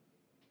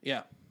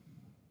 Yeah.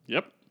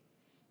 Yep.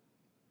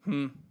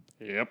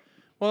 Yep.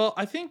 Well,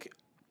 I think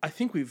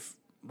we've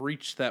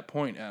reached that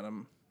point,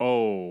 Adam.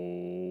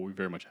 Oh, we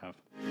very much have.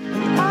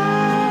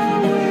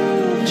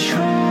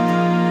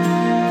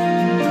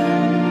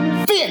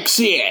 Fix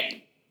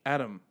it!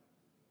 Adam,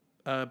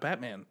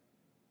 Batman,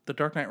 The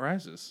Dark Knight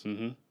Rises.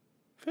 Mm-hmm.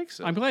 Fix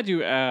it. I'm glad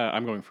you.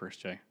 I'm going first,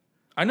 Jay.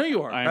 I know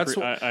you are. I That's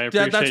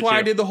appreciate why you.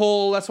 I did the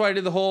whole. That's why I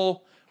did the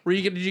whole.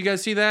 Did you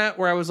guys see that?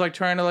 Where I was like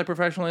trying to like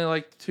professionally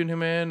like tune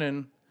him in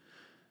and,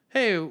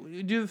 hey,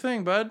 do the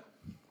thing, bud.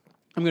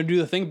 I'm going to do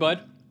the thing, bud.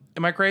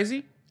 Am I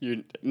crazy?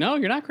 No,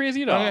 you're not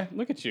crazy at all. Okay.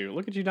 Look at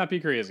you not be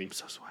crazy. I'm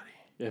so sweaty.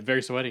 Yeah,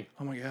 very sweaty.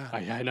 Oh my god.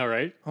 I know,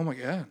 right? Oh my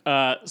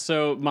god.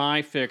 So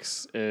my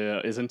fix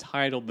is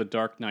entitled "The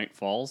Dark Knight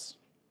Falls."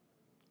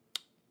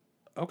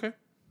 Okay.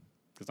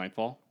 Does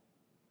Nightfall?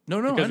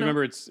 No. Because I know.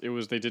 remember,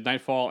 they did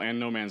Nightfall and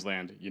No Man's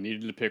Land. You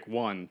needed to pick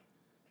one.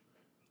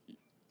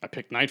 I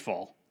picked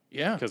Nightfall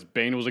Yeah. because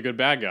Bane was a good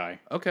bad guy.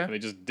 Okay. And they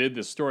just did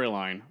this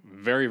storyline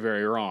very,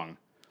 very wrong.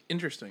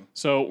 Interesting.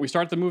 So we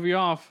start the movie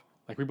off,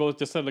 like we both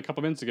just said a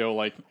couple minutes ago,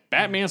 like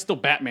Batman's still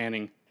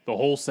Batmaning the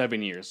whole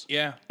 7 years.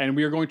 Yeah. And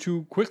we are going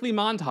to quickly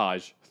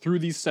montage through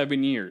these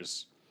 7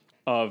 years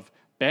of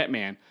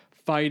Batman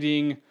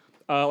fighting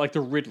like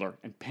the Riddler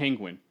and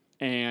Penguin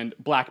and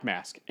Black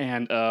Mask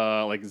and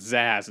like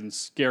Zaz and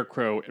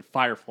Scarecrow and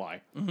Firefly,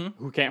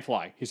 who can't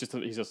fly. He's just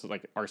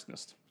like an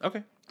arsonist.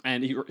 Okay.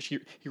 And he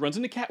runs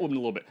into Catwoman a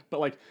little bit, but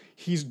like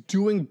he's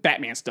doing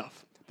Batman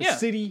stuff. The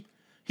city,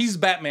 He's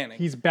Batmaning.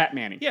 he's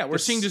Batmaning. Yeah, we're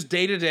seeing just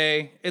day to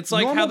day. It's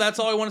like how Normal- that's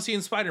all I want to see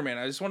in Spider-Man.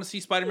 I just want to see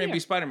Spider-Man Yeah. be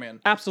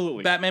Spider-Man.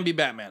 Absolutely. Batman be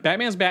Batman.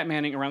 Batman's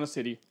Batmaning around the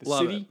city. The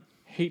Love city it.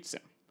 hates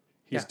him.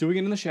 He's Yeah. doing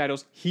it in the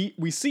shadows.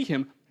 We see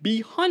him be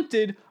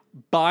hunted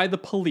by the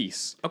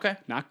police. Okay.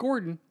 Not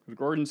Gordon.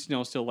 Gordon's,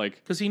 still like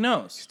Because he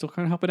knows. still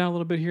kind of helping out a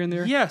little bit here and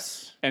there.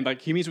 Yes. And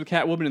like he meets with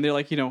Catwoman and they're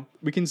like,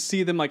 we can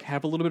see them like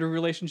have a little bit of a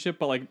relationship,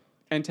 but like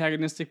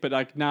antagonistic, but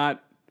like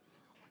not.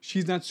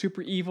 She's not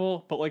super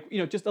evil, but like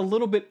just a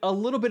little bit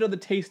of the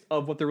taste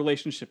of what the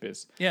relationship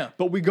is. Yeah.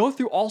 But we go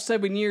through all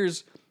 7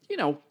 years,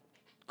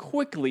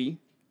 quickly,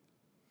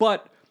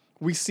 but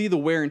we see the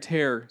wear and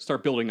tear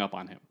start building up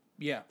on him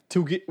Yeah.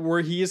 to get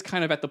where he is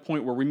kind of at the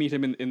point where we meet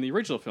him in the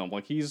original film.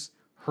 Like he's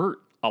hurt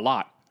a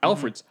lot.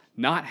 Alfred's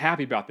not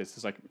happy about this.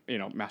 It's like,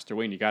 Master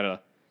Wayne,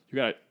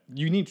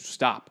 you need to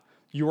stop.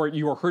 You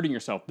are hurting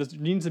yourself. This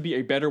needs to be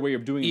a better way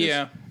of doing this.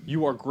 Yeah.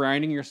 You are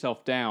grinding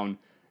yourself down.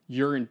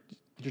 You're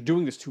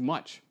doing this too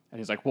much. And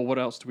he's like, well, what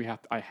else do we have?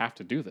 I have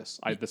to do this.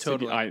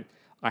 Totally.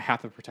 I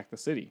have to protect the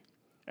city.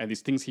 And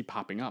these things keep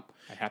popping up.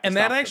 I have to And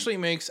stop that them. actually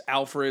makes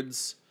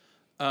Alfred's,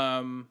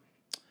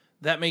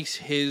 that makes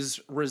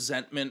his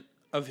resentment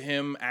of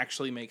him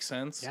actually make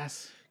sense.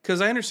 Yes. Because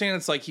I understand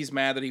it's like he's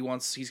mad that he's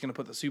going to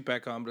put the suit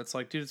back on, but it's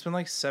like, dude, it's been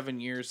like 7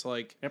 years.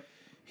 Like, Yep.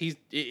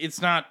 it's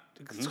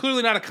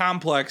clearly not a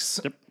complex.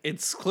 Yep.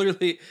 It's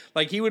clearly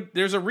like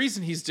there's a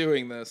reason he's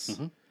doing this.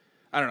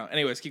 I don't know.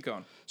 Anyways, keep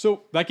going.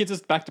 So that gets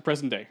us back to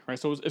present day, right?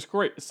 So it's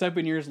great.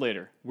 7 years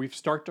later, we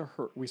start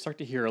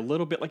to hear a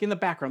little bit, like in the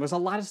background. There's a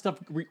lot of stuff.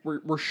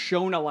 We're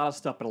shown a lot of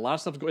stuff, but a lot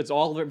of stuff. It's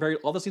all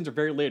the scenes are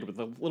very layered with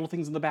the little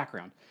things in the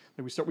background.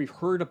 Like we've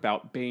heard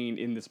about Bane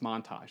in this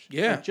montage.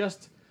 Yeah. Like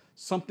just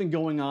something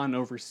going on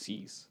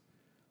overseas.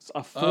 It's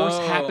a force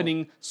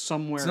happening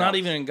somewhere. It's not else.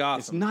 even in Gotham.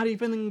 It's not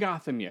even in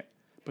Gotham yet.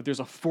 But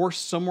there's a force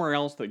somewhere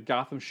else that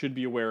Gotham should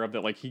be aware of.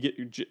 That like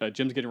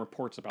Jim's getting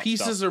reports about.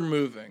 Pieces stuff. are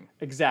moving.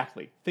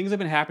 Exactly. Things have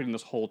been happening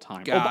this whole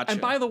time. Gotcha.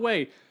 And by the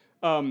way,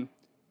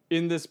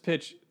 in this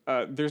pitch,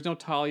 there's no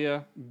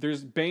Talia.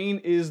 Bane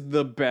is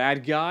the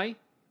bad guy.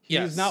 He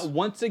Yes. is not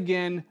once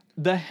again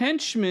the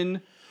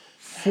henchman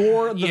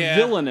for the Yeah.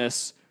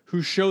 villainous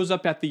who shows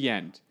up at the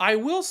end. I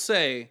will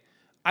say,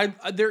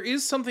 there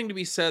is something to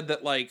be said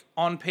that like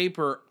on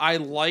paper, I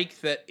like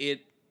that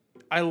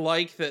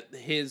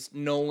his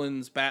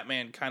Nolan's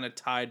Batman kind of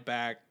tied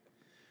back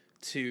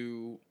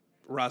to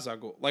Ra's al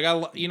Ghul. Like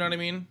you know what I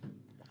mean?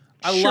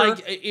 I Sure.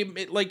 like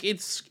it. Like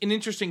it's an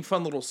interesting,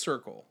 fun little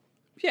circle.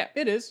 Yeah,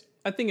 it is.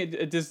 I think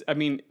it does. I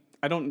mean,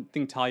 I don't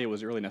think Talia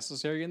was really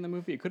necessary in the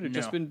movie. It could have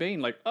just No. been Bane.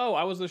 Like, oh,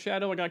 I was the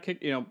Shadow. I got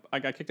kicked. I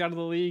got kicked out of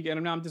the league,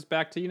 and now I'm just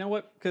back to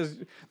what? Because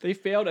they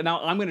failed, and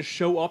now I'm going to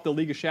show off the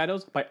League of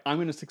Shadows by I'm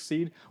going to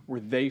succeed where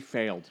they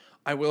failed.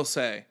 I will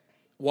say,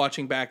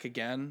 watching back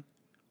again,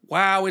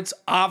 wow, it's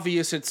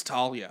obvious it's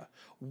Talia.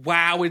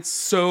 Wow, it's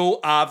so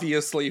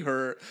obviously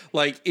her.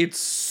 Like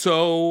it's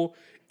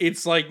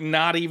like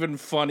not even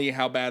funny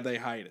how bad they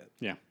hide it.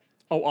 Yeah.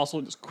 Oh,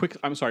 also, just quick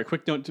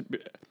note.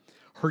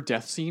 Her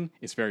death scene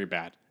is very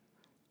bad.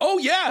 Oh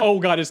yeah. Oh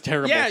god, it's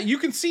terrible. Yeah, you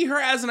can see her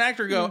as an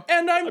actor go,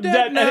 and I'm dead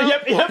That, now.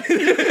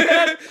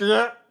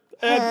 yep.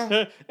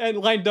 And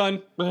line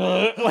done.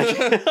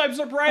 Like, I'm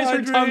surprised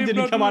her tongue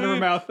didn't come out of her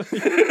mouth.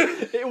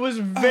 It was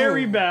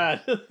very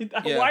bad.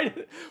 Yeah. Why?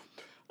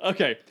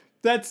 Okay,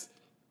 that's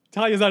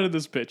Talia's out of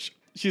this pitch.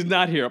 She's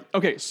not here.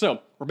 Okay, so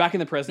we're back in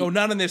the present. No,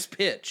 not in this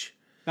pitch.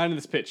 Not in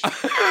this pitch.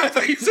 I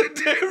thought you said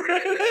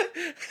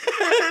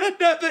different.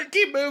 Nothing.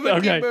 Keep moving.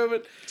 Okay. Keep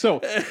moving. So,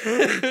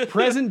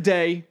 present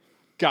day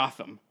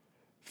Gotham.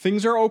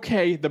 Things are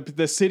okay.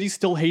 The city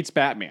still hates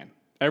Batman.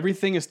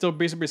 Everything is still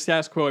basically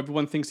status quo.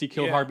 Everyone thinks he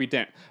killed Yeah. Harvey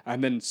Dent.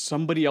 And then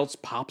somebody else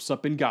pops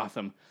up in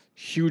Gotham.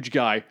 Huge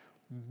guy,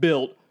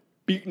 built,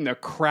 beating the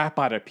crap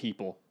out of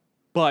people.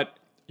 But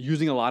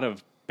using a lot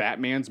of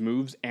Batman's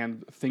moves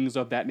and things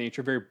of that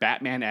nature, very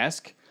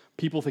Batman-esque.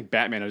 People think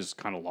Batman has just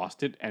kind of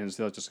lost it and is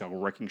just kind of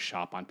wrecking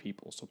shop on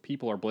people. So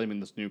people are blaming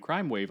this new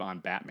crime wave on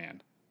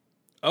Batman.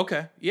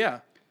 Okay. Yeah.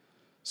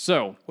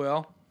 So,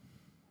 Well.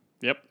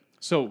 yep.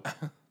 So,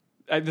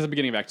 this is the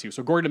beginning of Act 2.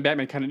 So Gordon and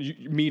Batman kind of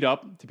meet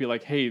up to be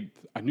like, hey,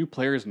 a new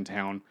player's in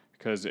town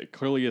because it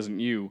clearly isn't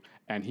you,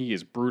 and he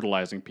is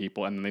brutalizing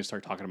people. And then they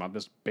start talking about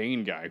this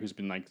Bane guy who's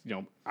been out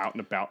and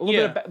about. A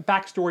little bit of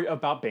backstory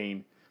about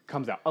Bane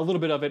comes out. A little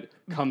bit of it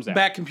comes out.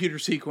 Back computer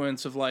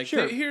sequence of like,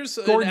 Sure. Here's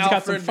Gordon's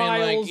got some Alfred being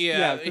files. like,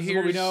 yeah, this is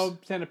what we know.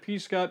 Santa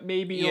Pisca,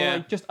 maybe. Yeah.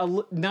 Just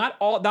not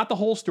the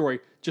whole story,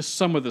 just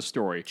some of the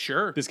story.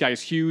 Sure. This guy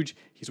is huge.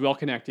 He's well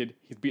connected.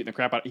 He's beating the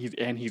crap out.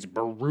 He's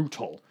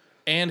brutal.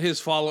 And his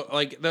follow,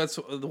 like that's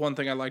the one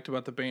thing I liked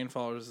about the Bane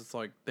followers. It's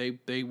like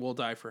they will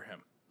die for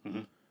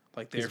him.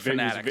 Like they're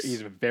fanatics.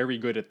 He's very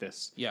good at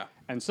this. Yeah.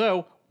 And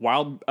so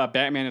while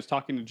Batman is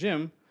talking to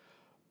Jim,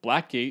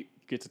 Blackgate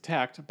gets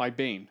attacked by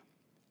Bane.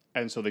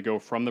 And so they go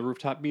from the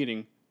rooftop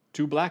meeting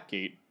to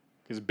Blackgate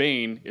because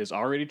Bane is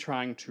already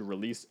trying to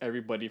release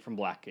everybody from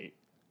Blackgate.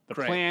 The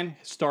Great. plan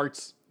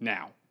starts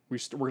now.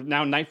 We're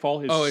now Nightfall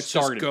is Oh, it's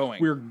just started.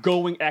 going. We're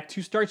going. Act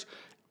 2 starts.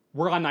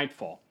 We're on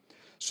Nightfall.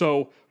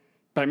 So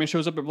Batman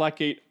shows up at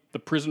Blackgate. The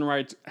prison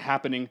riot's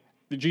happening.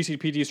 The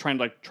GCPD is trying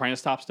to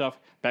stop stuff.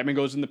 Batman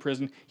goes in the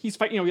prison. He's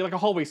fighting, like a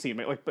hallway scene,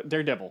 like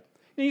Daredevil.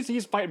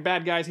 He's fighting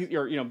bad guys.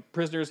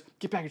 Prisoners.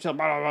 Get back yourself.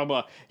 Blah blah blah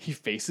blah. He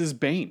faces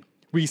Bane.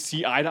 We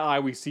see eye to eye.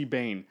 We see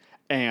Bane,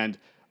 and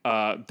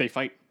they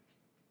fight.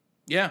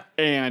 Yeah.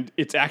 And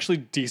it's actually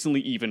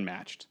decently even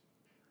matched.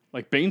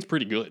 Like Bane's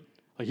pretty good.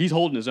 Like he's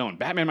holding his own.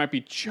 Batman might be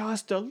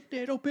just a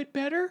little bit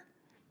better.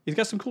 He's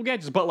got some cool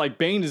gadgets, but like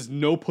Bane is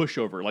no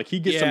pushover. Like he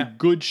gets some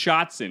good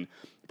shots in,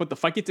 but the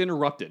fight gets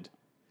interrupted,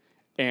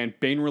 and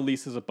Bane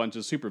releases a bunch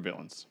of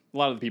supervillains. A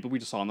lot of the people we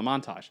just saw in the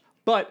montage,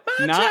 but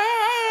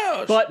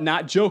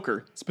not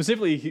Joker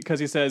specifically because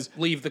he says,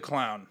 Leave the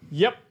clown.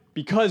 "Yep,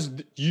 because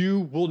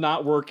you will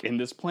not work in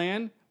this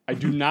plan. I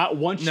do not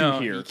want No,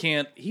 you here." he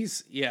can't.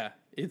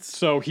 It's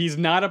So he's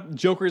not a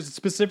Joker is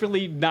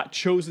specifically not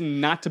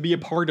chosen not to be a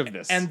part of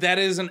this. and that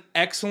is an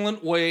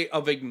excellent way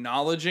of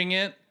acknowledging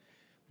it,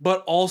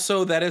 but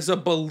also that is a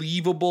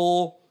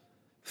believable,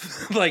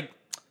 like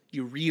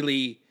you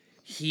really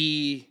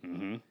he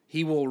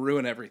will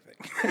ruin everything.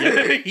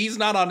 He's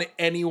not on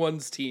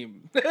anyone's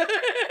team.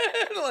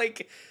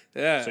 Like,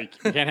 yeah. So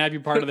you can't have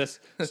you part of this.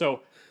 So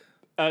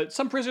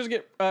some prisoners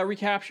get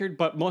recaptured,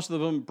 but most of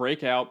them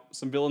break out.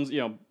 Some villains,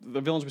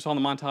 the villains we saw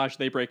in the montage,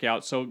 they break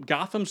out. So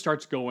Gotham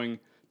starts going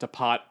to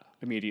pot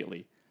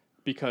immediately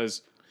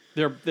because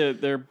their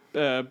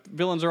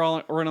villains are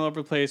all running all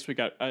over the place. We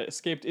got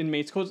escaped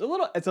inmates.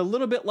 It's a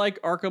little bit like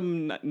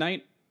Arkham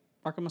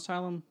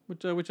Asylum,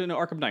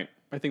 Arkham Knight.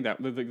 I think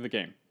that the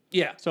game.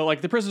 Yeah. So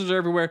like the prisoners are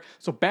everywhere.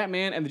 So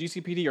Batman and the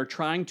GCPD are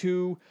trying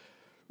to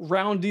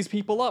round these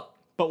people up.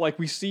 But like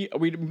we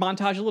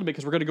montage a little bit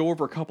because we're going to go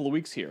over a couple of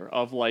weeks here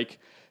of like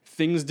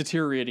things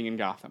deteriorating in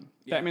Gotham.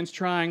 Yeah. Batman's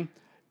trying,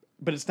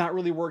 but it's not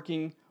really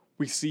working.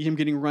 We see him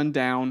getting run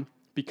down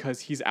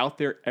because he's out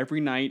there every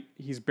night.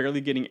 He's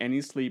barely getting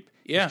any sleep.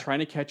 Yeah. He's trying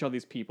to catch all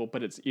these people,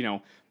 but it's,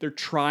 they're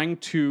trying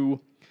to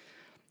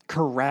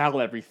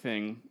corral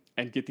everything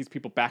and get these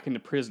people back into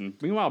prison.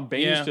 Meanwhile,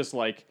 Bane's just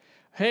like,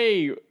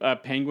 hey,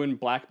 Penguin,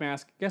 Black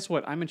Mask, guess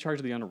what? I'm in charge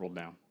of the underworld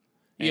now.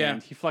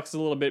 And he flexes a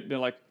little bit, and they're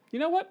like, you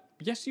know what?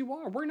 Yes, you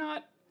are. We're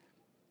not.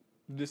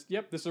 This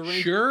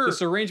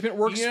arrangement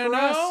works for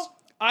us.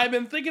 I've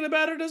been thinking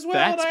about it as well,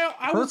 That's and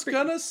I was perfect.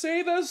 gonna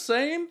say the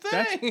same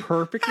thing. That's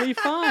perfectly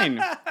fine.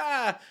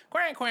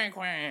 Quack, quack,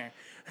 quack.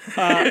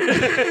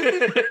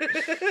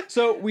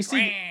 So we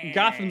see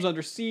Gotham's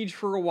under siege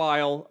for a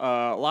while.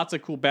 Lots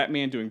of cool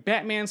Batman doing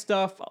Batman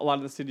stuff. A lot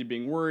of the city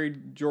being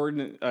worried.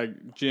 Jordan,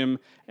 Jim,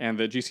 and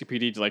the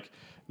GCPD like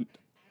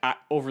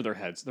over their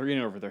heads. They're in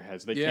over their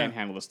heads. They can't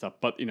handle this stuff.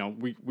 But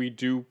we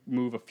do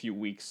move a few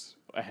weeks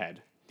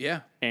ahead.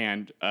 Yeah.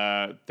 And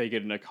they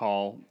get in a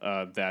call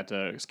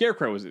that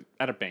Scarecrow is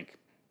at a bank.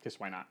 Guess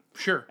why not?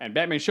 Sure. And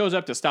Batman shows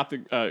up to stop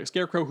the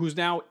Scarecrow, who's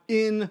now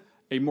in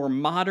a more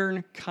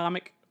modern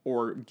comic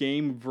or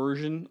game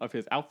version of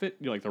his outfit.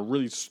 Like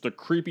the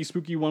creepy,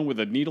 spooky one with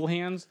the needle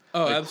hands.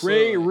 Oh, like,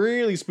 absolutely.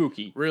 Really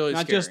spooky. Really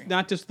not scary.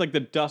 Not just like the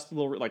dust,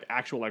 little like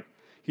actual like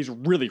He's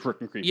really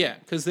freaking creepy. Yeah,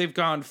 because they've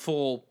gone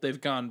full. They're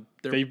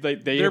They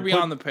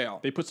beyond the pale.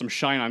 They put some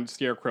shine on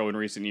Scarecrow in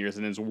recent years,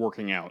 and it's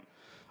working out.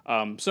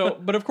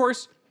 But of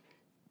course,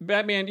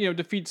 Batman,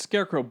 defeats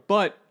Scarecrow,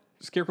 but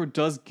Scarecrow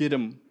does get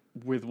him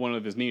with one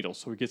of his needles,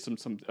 so he gets some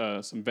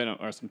venom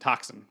or some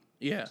toxin.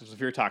 Yeah. Some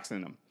severe toxin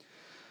in him.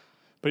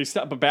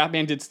 But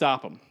Batman did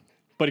stop him.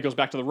 But he goes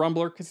back to the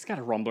Rumbler because he's got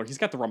a Rumbler. He's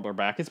got the Rumbler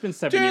back. It's been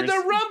 7 years. Dude, the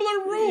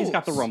Rumbler rules. He's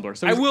got the Rumbler.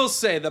 So I will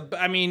say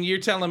you're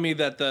telling me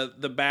that the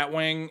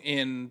Batwing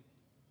in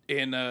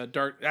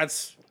Dark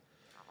that's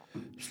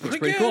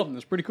pretty cool.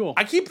 That's pretty cool.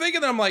 I keep thinking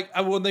that I'm like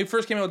when they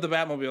first came out with the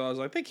Batmobile, I was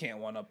like they can't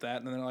one up that,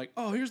 and then they're like,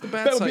 oh, here's the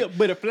Batcycle.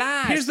 But it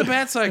flies. Here's the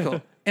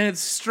Batcycle, and it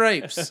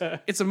strafes.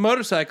 It's a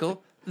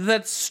motorcycle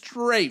that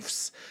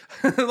strafes.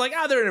 Like,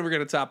 they're never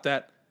gonna top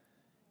that.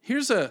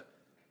 Here's a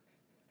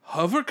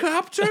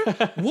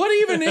hovercopter? What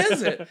even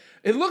is it?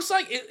 It looks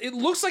like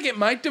it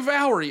might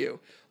devour you.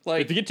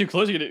 Like if you get too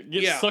close, you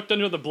get sucked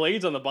under the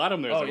blades on the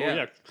bottom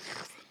there.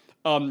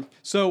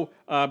 So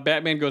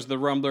Batman goes to the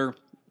Rumbler.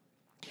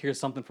 Here's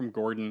something from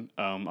Gordon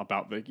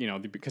about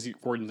because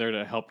Gordon's there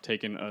to help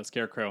take in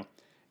Scarecrow,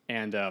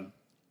 and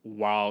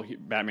while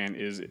Batman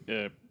is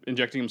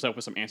injecting himself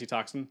with some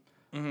antitoxin,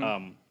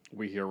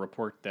 we hear a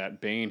report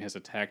that Bane has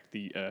attacked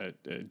the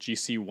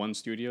GC1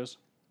 studios,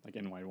 like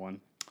NY1.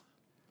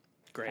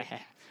 Great.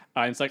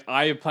 It's like,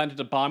 I have planted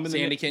a bomb in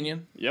Sandy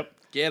Kenyon. Yep.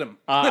 Get him.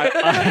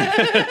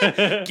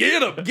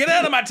 Get him. Get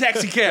out of my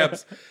taxi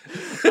cabs.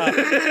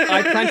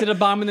 I planted a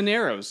bomb in the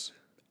Narrows.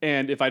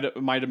 And if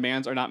my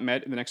demands are not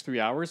met in the next 3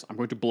 hours, I'm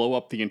going to blow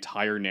up the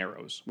entire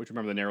Narrows. Which,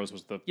 remember, the Narrows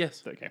was the...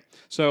 Yes. Okay.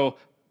 So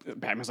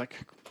Batman's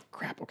like,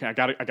 crap, okay, I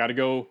gotta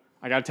go.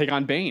 I gotta take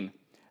on Bane.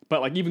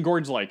 But like, even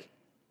Gordon's like,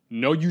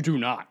 no, you do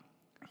not.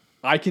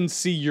 I can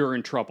see you're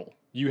in trouble.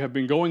 You have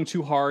been going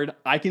too hard.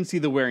 I can see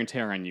the wear and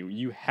tear on you.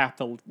 You have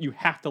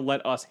to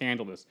let us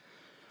handle this.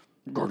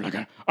 Gordon, I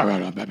gotta,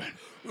 Batman.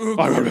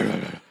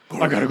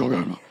 I gotta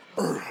go.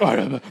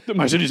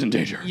 My city's in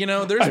danger.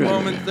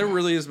 There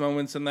really is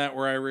moments in that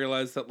where I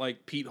realized that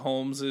like Pete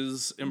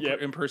Holmes'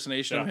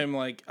 impersonation of him,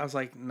 like I was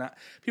like,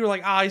 people are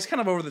like, he's kind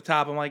of over the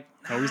top. I'm like,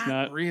 no, he's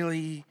not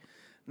really.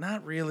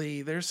 Not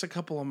really. There's a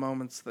couple of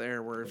moments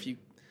there where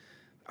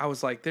I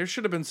was like, there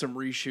should have been some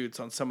reshoots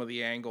on some of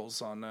the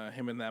angles on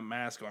him in that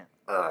mask going.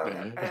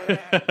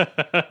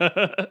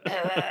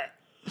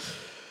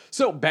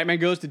 So Batman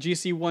goes to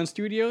GC1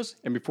 Studios,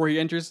 and before he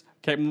enters,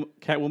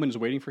 Catwoman is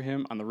waiting for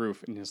him on the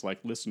roof and is like,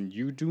 listen,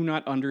 you do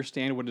not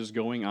understand what is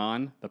going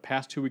on. The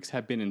past 2 weeks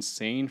have been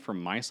insane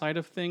from my side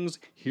of things.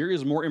 Here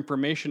is more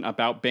information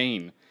about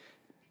Bane.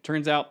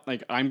 Turns out,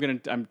 like,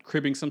 I'm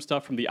cribbing some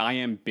stuff from the I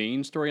Am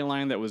Bane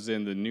storyline that was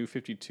in the New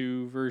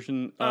 52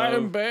 version of... I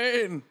am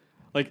Bane!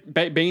 Like,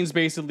 Bane's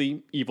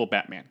basically evil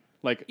Batman.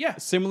 Like,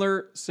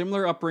 similar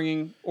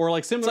upbringing, or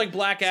like similar... It's like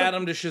Black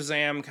Adam to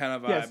Shazam kind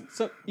of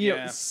vibe.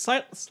 Yes,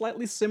 so,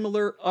 slightly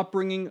similar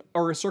upbringing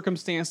or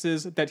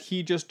circumstances that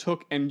he just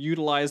took and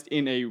utilized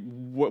in a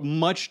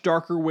much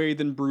darker way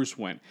than Bruce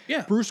went.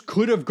 Yeah. Bruce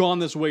could have gone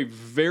this way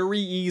very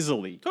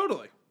easily.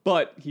 Totally.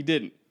 But he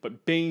didn't.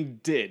 But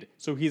Bane did.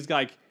 So he's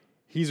like...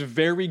 He's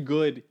very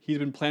good. He's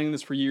been planning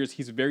this for years.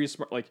 He's very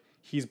smart. Like,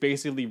 he's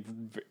basically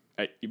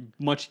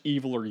much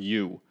eviler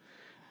you.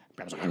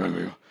 Batman's like, I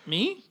gotta go.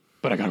 Me?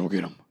 But I gotta go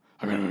get him.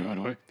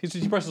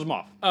 He presses him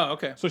off. Oh,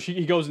 okay. So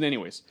he goes in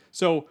anyways.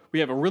 So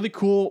we have a really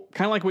cool,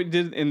 kind of like what he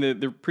did in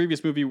the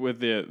previous movie with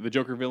the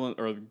Joker villain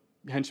or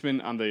henchman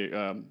on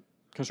the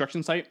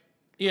construction site.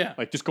 Yeah.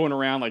 Like just going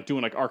around, like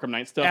doing like Arkham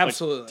Knight stuff.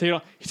 Absolutely.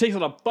 Like, he takes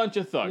out a bunch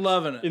of thugs.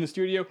 Loving it. In the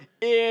studio.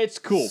 It's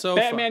cool. So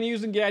Batman fun.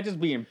 using gadgets,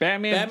 being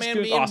Batman.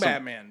 Batman being awesome.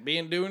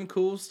 Batman. Doing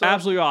cool stuff.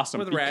 Absolutely awesome.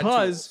 With rad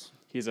because tools.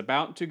 he's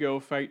about to go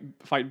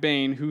fight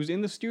Bane, who's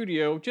in the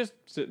studio, just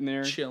sitting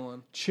there.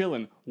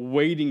 Chilling,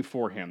 waiting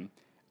for him.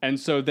 And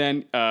so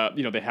then,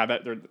 they have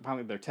that.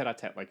 Finally, they're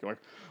tete-a-tete. Like,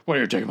 why are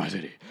you taking my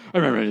city? I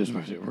remember this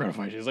movie. We're gonna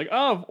fight. He's like,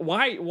 oh,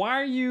 why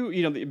are you?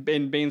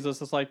 And Bane's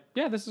just like,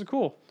 yeah, this is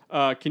cool.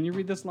 Can you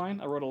read this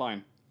line? I wrote a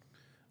line.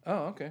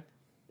 Oh, okay.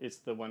 It's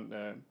the one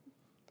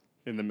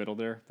in the middle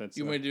there. That's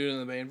you want me to do it in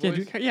the Bane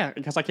voice? Yeah,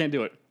 because I can't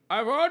do it.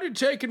 I've already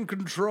taken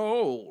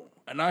control,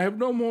 and I have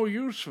no more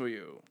use for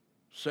you,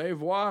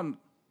 save one.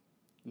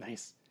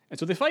 Nice. And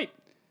so they fight,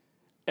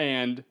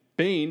 and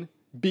Bane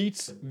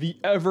beats the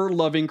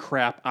ever-loving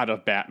crap out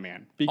of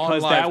Batman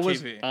because that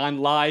was TV. on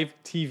live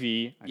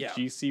TV on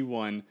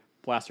GC1,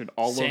 plastered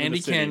all over the city.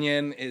 Sandy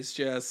Kenyon is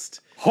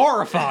just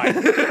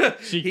horrified.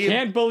 She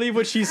can't believe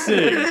what she's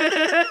seeing.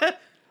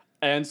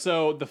 And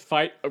so the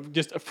fight,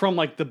 just from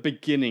like the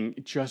beginning,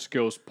 it just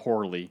goes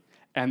poorly.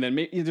 And then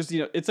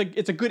it's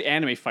a good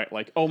anime fight.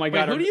 Like, oh my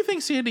god, who do you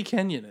think Sandy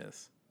Kenyon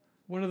is?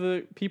 One of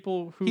the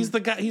people who he's the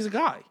guy. He's a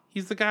guy.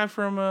 He's the guy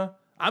from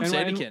I'm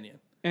Sandy Kenyon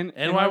and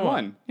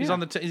NY1. He's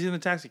on he's in the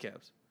taxi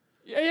cabs.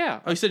 Yeah.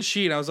 Oh, he said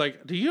she, and I was like,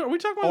 are we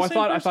talking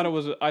about? I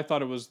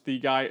thought it was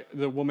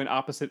the woman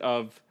opposite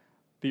of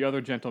the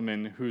other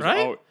gentleman who's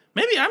right. out.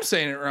 Maybe I'm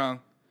saying it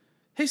wrong.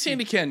 Hey,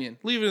 Sandy Kenyon,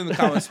 leave it in the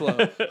comments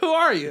below. Who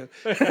are you?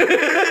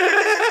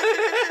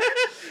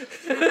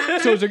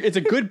 So it's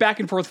a good back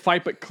and forth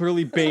fight, but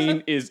clearly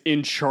Bane is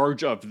in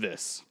charge of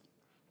this.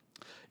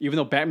 Even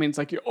though Batman's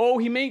like, oh,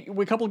 with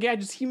a couple of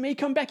gadgets, he may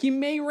come back, he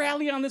may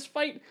rally on this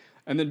fight.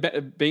 And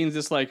then Bane's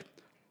just like,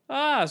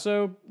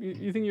 so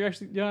you think you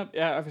actually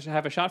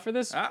have a shot for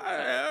this?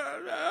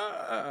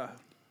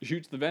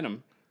 Shoots the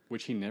Venom,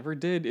 which he never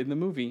did in the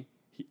movie.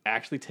 He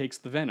actually takes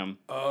the Venom.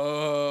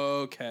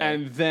 Okay.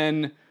 And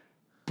then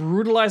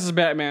brutalizes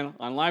Batman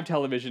on live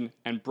television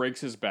and breaks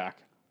his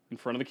back in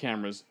front of the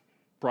cameras,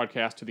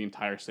 broadcast to the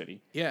entire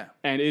city. Yeah.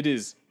 And it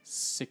is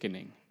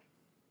sickening.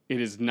 It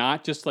is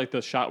not just like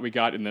the shot we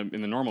got in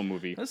the normal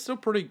movie. That's still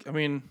pretty. I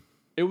mean,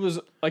 It was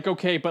like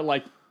okay, but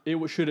like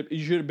you should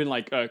have been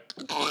like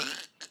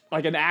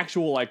an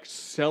actual like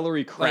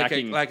celery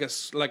cracking, like a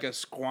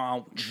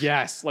squelch.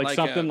 yes, like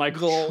something a like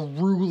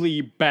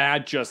truly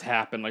bad just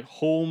happened. Like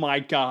oh my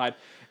god.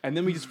 And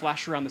then we just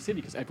flashed around the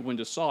city because everyone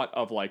just saw it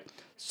of like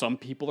some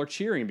people are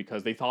cheering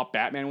because they thought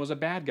Batman was a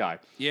bad guy.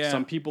 Yeah.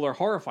 Some people are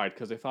horrified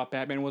because they thought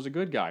Batman was a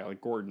good guy.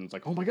 Like Gordon's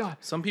like, oh my god.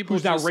 Some people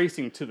who's now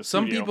racing to the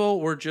Some studio. people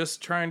were just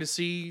trying to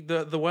see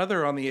the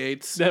weather on the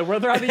 8s. The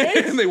weather on the And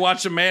eighth. they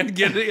watch a man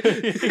get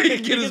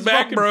his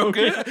back fucking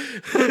broken.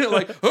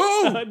 Like,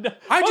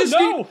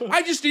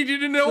 I just needed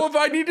to know if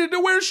I needed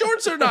to wear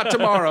shorts or not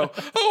tomorrow.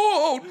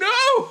 Oh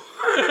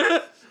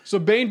no! So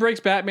Bane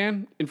breaks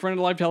Batman in front of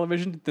the live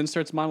television, then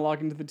starts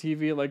monologuing to the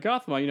TV like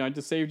Gotham. I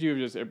just saved you,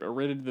 just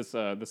ridded this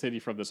the city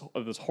from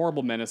this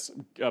horrible menace.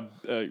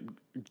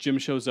 Jim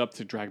shows up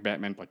to drag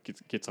Batman, but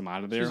gets him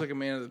out of there. He's like a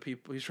man of the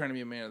people. He's trying to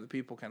be a man of the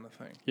people kind of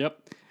thing. Yep.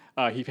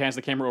 He hands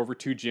the camera over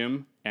to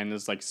Jim and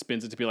is like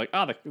spins it to be like,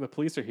 the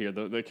police are here.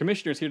 The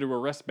commissioner's here to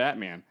arrest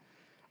Batman.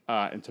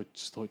 And so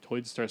just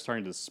totally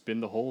starting to spin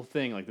the whole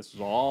thing like this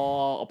was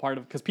all a part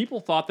of because people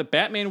thought that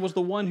Batman was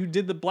the one who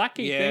did the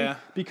Blackgate thing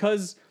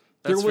because.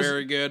 That's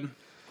very good.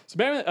 So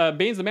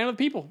Bane's the man of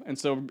the people, and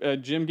so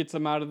Jim gets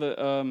them out of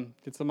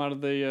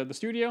the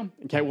studio,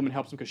 and Catwoman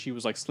helps him because she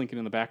was like slinking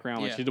in the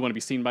background, like she didn't want to be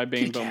seen by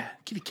Bane.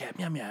 Kitty cat,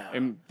 meow meow.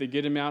 And they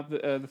get him out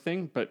the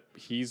thing, but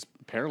he's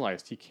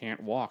paralyzed; he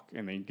can't walk,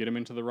 and they get him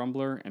into the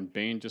Rumbler, and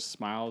Bane just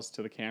smiles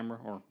to the camera,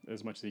 or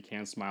as much as he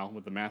can smile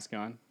with the mask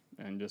on,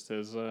 and just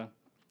says,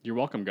 "You're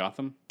welcome,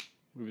 Gotham."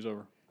 Movie's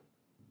over.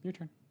 Your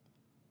turn.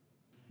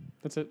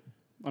 That's it.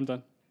 I'm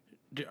done.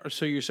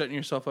 So you're setting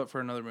yourself up for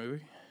another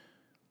movie?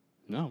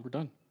 No, we're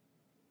done.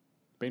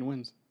 Bane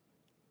wins.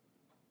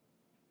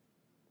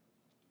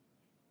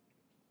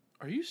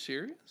 Are you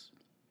serious?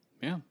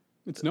 Yeah.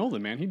 It's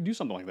Nolan, man. He'd do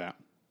something like that.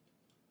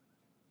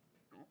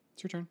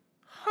 It's your turn.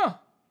 Huh.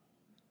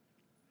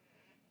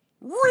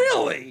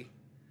 Really?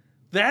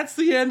 That's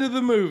the end of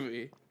the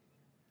movie.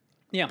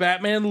 Yeah.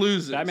 Batman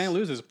loses. Batman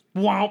loses.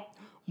 Womp.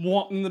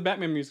 Womp. And the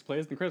Batman music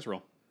plays and the credits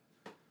roll.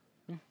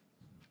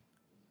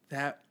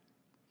 That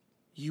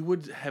you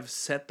would have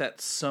set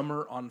that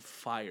summer on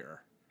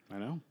fire. I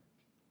know.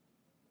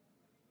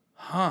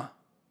 Huh.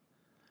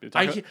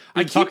 I keep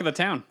talk of the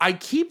town. I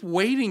keep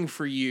waiting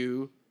for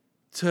you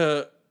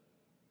to.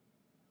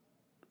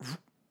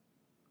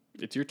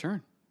 It's your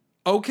turn.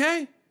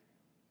 Okay.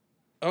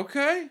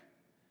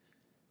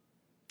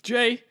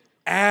 Jay.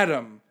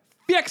 Adam.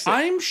 Fix it.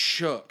 I'm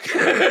shook.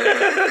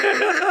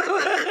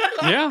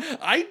 Yeah.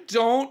 I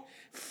don't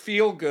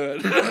feel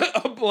good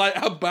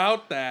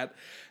about that.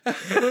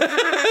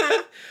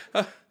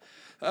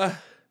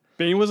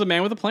 Bane was a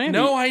man with a plan.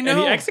 No, I know.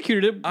 And he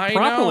executed it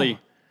properly.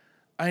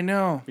 I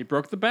know. He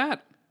broke the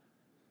bat.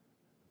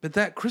 But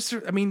that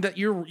Christopher, I mean that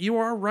you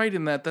are right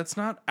in that that's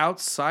not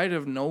outside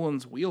of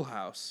Nolan's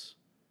wheelhouse.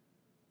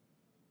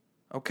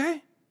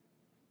 Okay.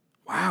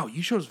 Wow,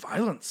 you chose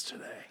violence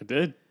today. I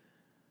did.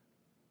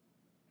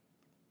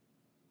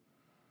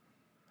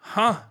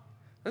 Huh.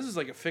 This is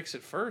like a fix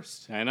it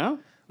first. I know.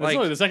 That's Like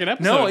only the second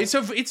episode. No,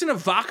 it's an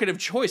evocative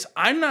choice.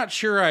 I'm not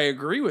sure I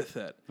agree with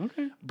it.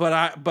 Okay. But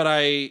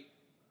I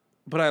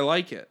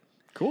like it.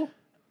 Cool.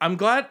 I'm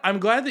glad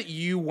that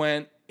you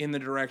went in the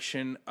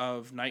direction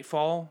of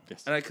Nightfall.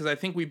 Yes. And because I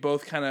think we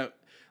both kind of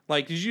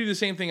like, did you do the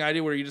same thing I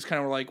did where you just kind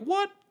of were like,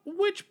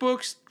 which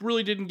books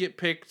really didn't get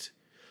picked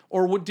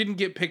or what didn't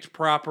get picked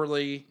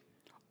properly?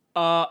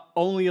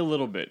 Only a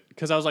little bit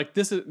because I was like,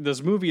 this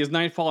movie is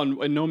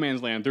Nightfall and No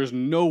Man's Land. There's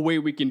no way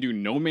we can do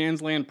No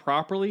Man's Land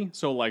properly.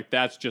 So like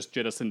that's just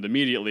jettisoned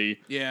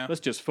immediately. Yeah.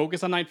 Let's just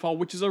focus on Nightfall,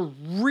 which is a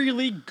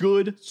really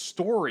good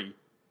story.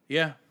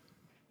 Yeah.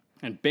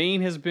 And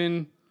Bane has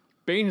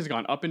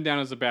gone up and down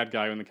as a bad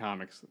guy in the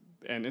comics,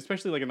 and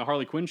especially like in the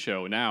Harley Quinn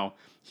show now,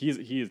 he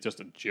is just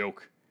a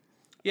joke.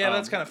 Yeah,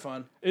 that's kind of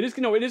fun. It is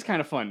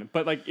kind of fun,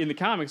 but like in the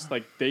comics,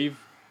 like they've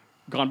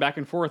gone back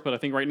and forth. But I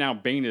think right now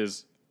Bane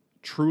is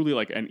truly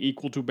like an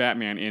equal to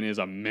Batman and is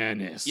a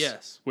menace.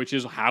 Yes, which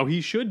is how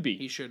he should be.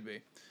 He should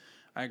be.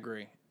 I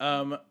agree.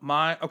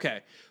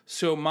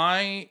 So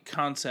my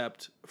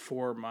concept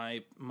for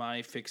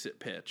my fix it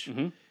pitch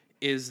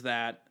is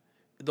that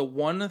the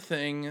one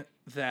thing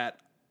that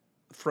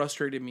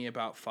frustrated me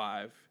about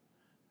 5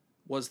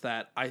 was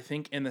that I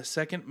think in the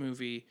second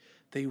movie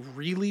they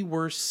really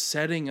were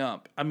setting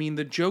up. I mean,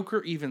 the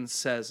Joker even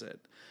says it.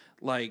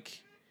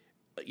 Like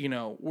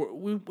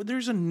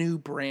there's a new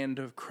brand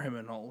of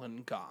criminal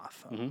in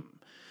Gotham.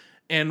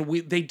 And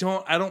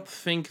I don't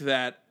think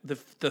that the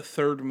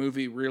third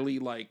movie really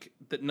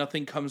that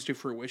nothing comes to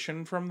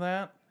fruition from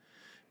that,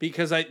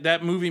 because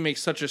that movie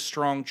makes such a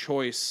strong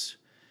choice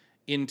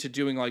into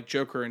doing like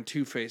Joker and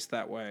Two-Face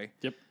that way.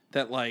 Yep.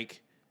 That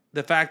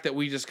the fact that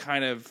we just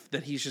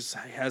he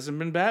hasn't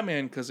been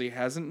Batman because he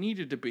hasn't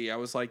needed to be. I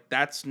was like,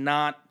 that's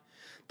not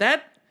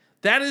that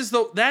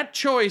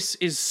choice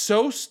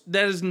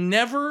that has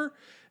never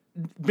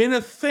been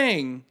a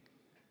thing.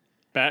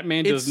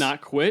 Batman does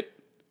not quit.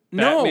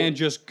 No. Batman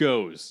just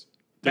goes.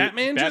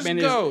 Batman just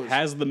goes.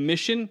 Has the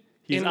mission.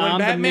 He's and on when the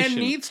Batman mission.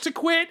 needs to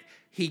quit,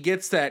 he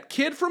gets that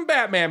kid from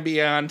Batman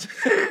Beyond,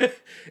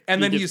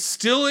 and then he's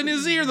still in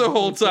his ear the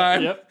whole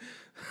time. Yep.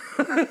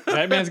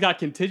 Batman's got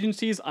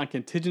contingencies on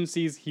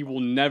contingencies. He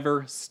will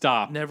never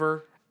stop.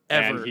 Never,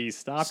 ever. And he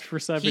stopped for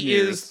 7 years. He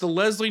is the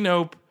Leslie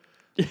Knope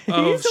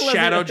of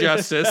Shadow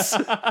Justice.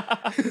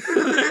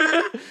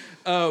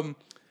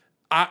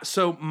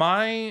 So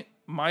my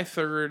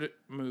third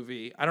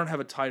movie, I don't have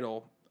a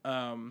title.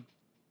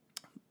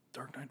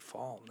 Dark Knight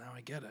Fall. Now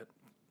I get it.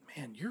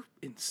 Man,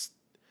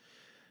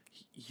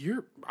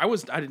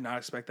 I did not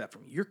expect that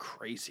from you. You're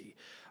crazy.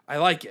 I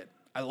like it.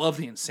 I love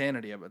the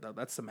insanity of it, though.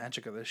 That's the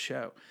magic of this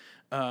show.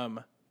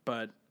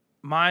 But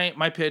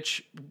my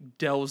pitch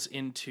delves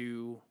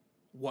into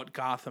what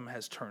Gotham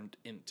has turned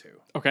into.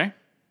 Okay.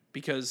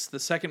 Because the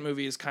second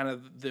movie is kind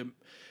of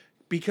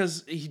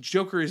because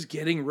Joker is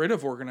getting rid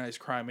of organized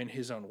crime in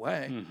his own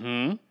way.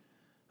 Mm-hmm.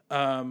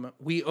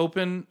 We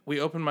open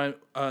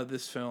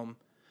this film.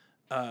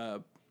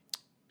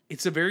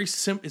 It's very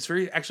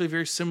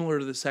similar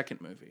to the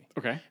second movie.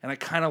 Okay. And I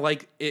kind of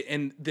like it,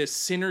 and the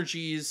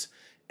synergies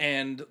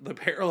and the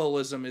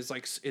parallelism is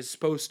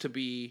supposed to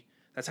be.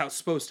 That's how it's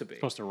supposed to be.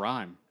 Supposed to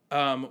rhyme.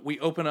 We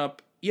open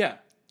up. Yeah.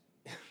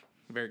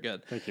 Very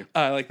good. Thank you.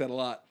 I like that a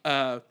lot.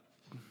 But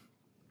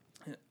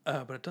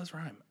it does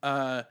rhyme.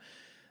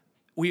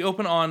 We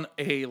open on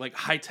a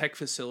high-tech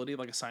facility,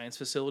 like a science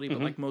facility,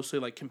 but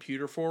mostly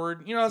computer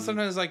forward. You know,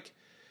 sometimes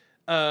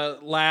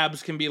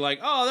labs can be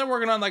they're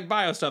working on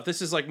bio stuff.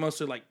 This is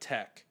mostly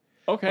tech.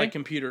 Okay.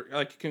 Computer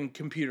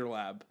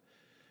lab.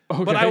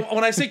 Okay. But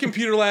when I say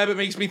computer lab, it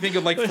makes me think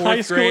of high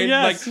fourth school, grade.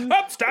 yes.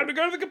 It's time to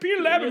go to the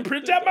computer lab and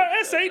print out my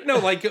essay. No,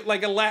 a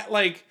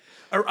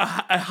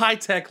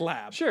high-tech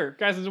lab. Sure.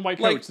 Guys in white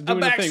coats A doing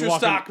the Baxter thing. Walking.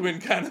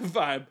 Stockman kind of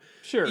vibe.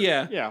 Sure.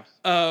 Yeah. Yeah.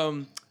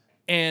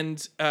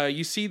 And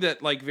you see that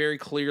very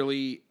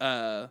clearly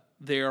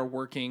they are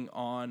working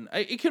on.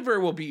 It could very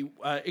well be.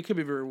 It could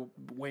be very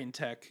Wayne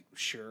Tech.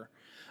 Sure.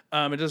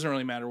 It doesn't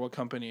really matter what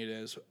company it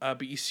is.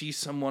 But you see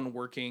someone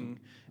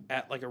working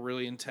at a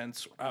really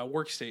intense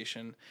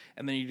workstation,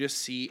 and then you just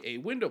see a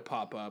window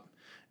pop up,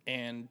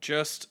 and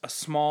just a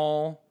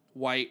small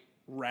white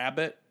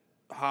rabbit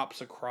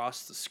hops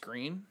across the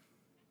screen.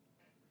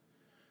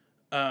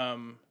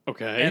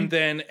 Okay. And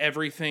then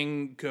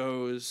everything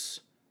goes.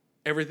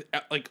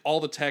 All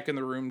the tech in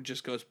the room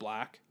just goes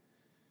black.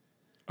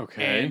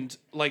 Okay. And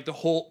the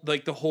whole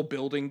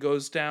building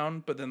goes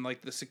down, but then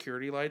the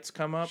security lights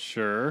come up.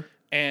 Sure.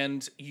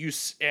 And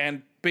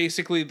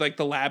basically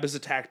the lab is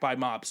attacked by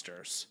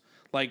mobsters.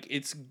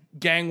 It's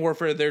gang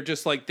warfare. They're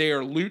just they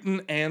are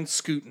looting and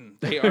scooting.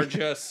 They are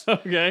just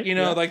okay.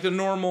 The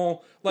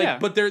normal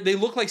but they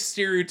look like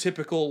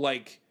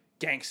stereotypical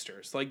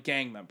gangsters,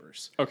 gang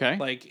members.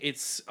 Okay.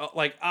 It's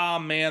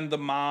man, the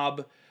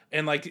mob.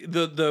 And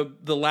the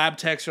lab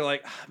techs are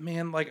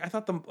man, I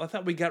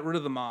thought we got rid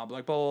of the mob,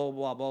 blah blah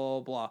blah blah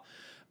blah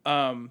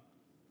blah.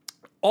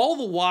 All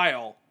the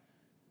while,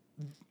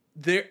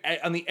 there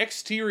on the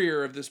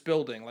exterior of this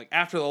building,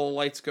 after all the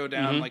lights go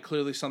down,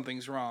 clearly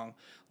something's wrong.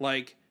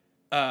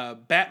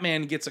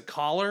 Batman gets a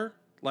collar,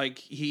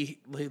 he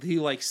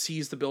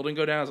sees the building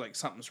go down, is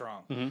something's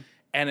wrong.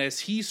 And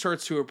as he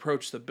starts to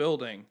approach the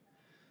building,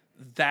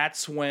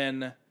 that's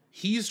when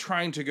he's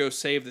trying to go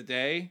save the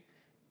day.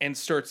 And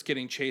starts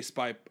getting chased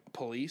by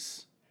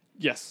police.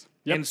 Yes.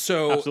 Yep. And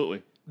so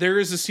absolutely. There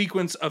is a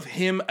sequence of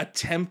him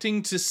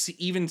attempting to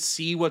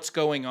see what's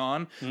going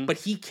on, but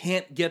he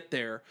can't get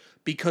there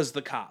because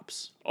the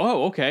cops.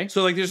 Oh, okay.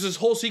 So there's this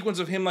whole sequence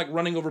of him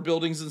running over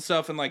buildings and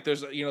stuff, and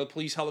there's a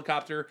police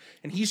helicopter,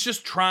 and he's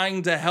just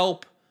trying to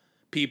help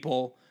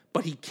people,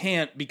 but he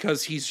can't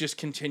because he's just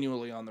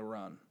continually on the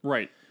run.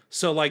 Right.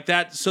 So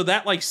that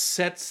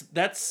sets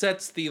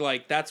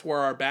the that's where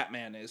our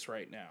Batman is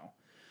right now.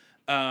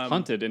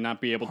 Hunted and not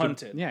be able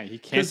hunted. to. Yeah, he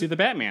can't do the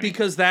Batman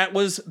because that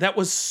was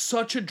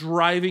such a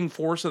driving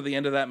force at the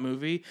end of that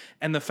movie,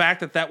 and the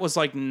fact that was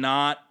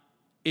not.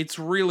 It's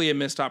really a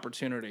missed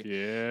opportunity.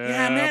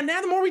 Yeah, man.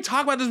 Now the more we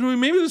talk about this movie,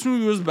 maybe this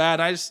movie was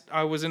bad.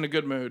 I was in a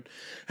good mood.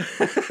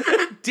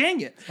 Dang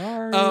it.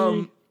 Sorry.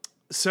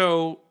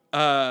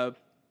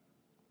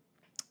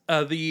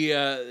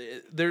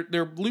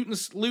 They're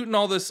looting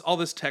all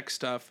this tech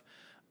stuff,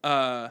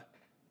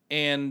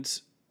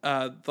 and.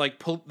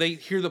 They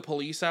hear the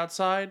police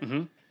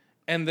outside,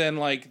 and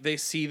then they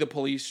see the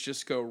police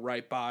just go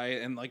right by,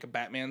 and a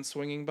Batman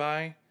swinging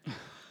by,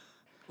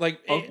 Like,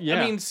 yeah.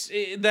 I mean,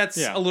 that's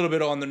Yeah. a little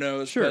bit on the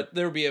nose, Sure. but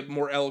there would be a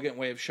more elegant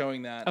way of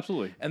showing that.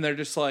 Absolutely. And they're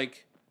just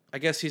like, I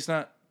guess he's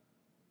not.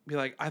 Be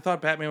like, I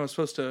thought Batman was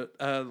supposed to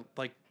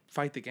like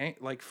fight the gang,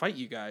 like fight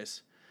you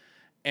guys,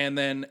 and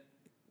then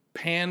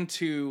pan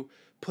to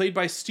played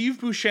by Steve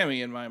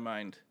Buscemi in my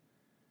mind.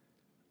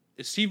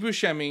 It's Steve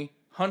Buscemi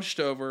hunched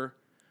over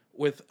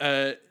with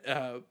a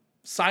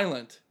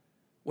silent,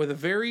 with a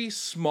very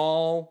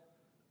small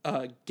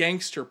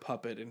gangster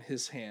puppet in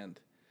his hand,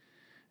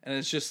 and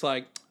it's just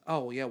like,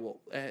 oh yeah,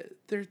 well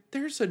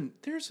there's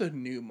a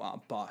new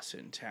mob boss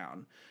in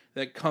town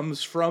that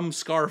comes from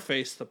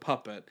Scarface the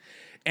puppet,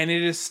 and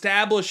it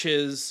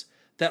establishes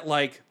that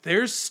like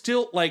there's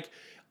still like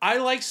I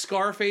like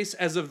Scarface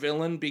as a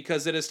villain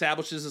because it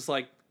establishes it's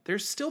like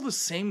there's still the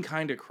same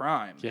kind of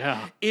crime.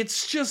 Yeah.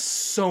 It's just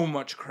so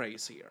much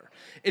crazier.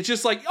 It's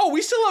just like, oh,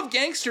 we still have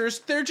gangsters.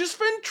 They're just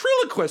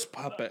ventriloquist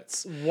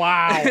puppets.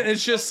 Wow. And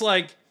it's just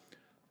like,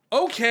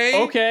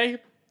 okay. Okay.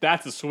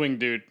 That's a swing,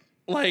 dude.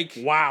 Like,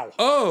 Wow.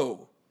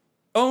 oh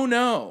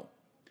no.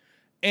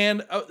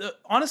 And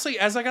honestly,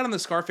 as I got on the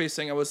Scarface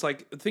thing, I was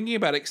like thinking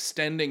about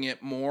extending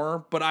it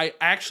more, but I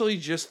actually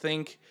just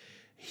think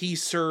he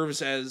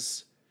serves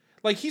as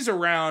like he's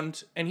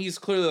around and he's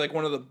clearly like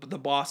one of the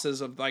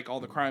bosses of like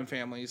all the crime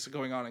families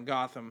going on in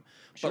Gotham.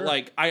 Sure. But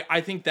like I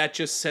think that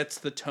just sets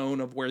the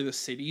tone of where the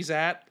city's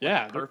at.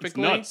 Yeah. Like,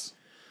 perfectly. It's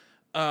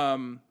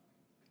nuts.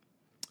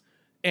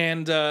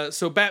 And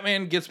so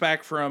Batman gets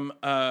back from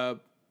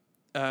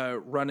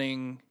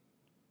running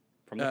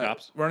From the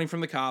cops. running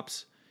from the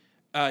cops.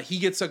 He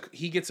gets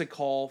a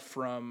call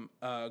from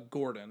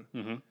Gordon,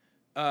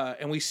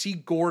 and we see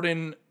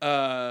Gordon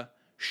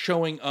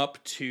showing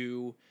up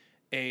to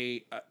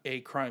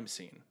a crime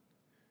scene.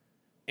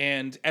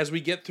 And as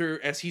we get through,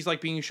 as he's like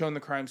being shown the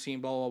crime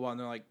scene, blah blah blah, and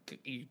they're like,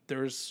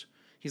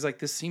 he's like,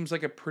 this seems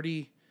like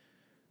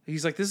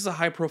he's like, this is a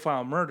high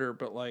profile murder,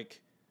 but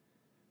like,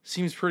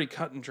 seems pretty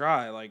cut and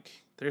dry. Like,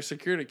 there's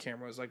security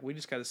cameras. Like, we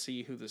just got to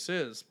see who this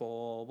is, blah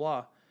blah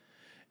blah.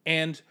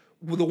 And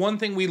the one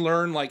thing we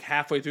learn like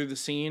halfway through the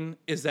scene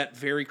is that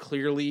very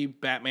clearly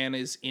Batman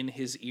is in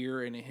his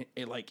ear and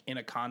like in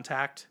a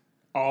contact.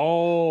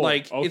 Oh.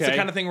 Like okay. it's the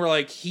kind of thing where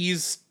like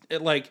he's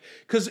like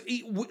because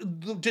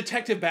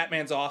Detective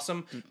Batman's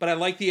awesome, but I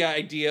like the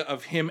idea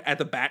of him at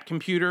the Bat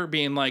computer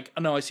being like,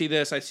 oh no, I see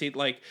this, I see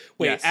like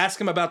wait, Yes. ask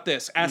him about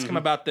this, ask him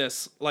about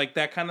this, like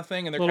that kind of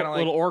thing, and they're kind of like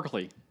little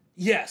oracly.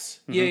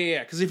 yes,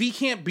 yeah. Because if he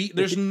can't beat,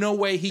 there's no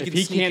way he can. If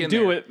he sneak can't in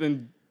do there. it,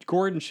 then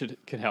Gordon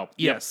can help.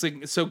 Yes,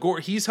 so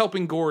he's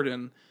helping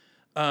Gordon,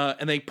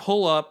 and they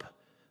pull up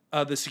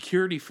the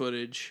security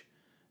footage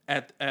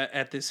at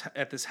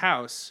this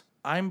house.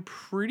 I'm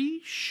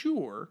pretty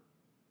sure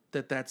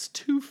that that's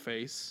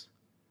Two-Face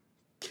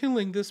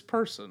killing this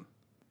person.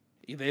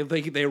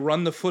 They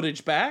run the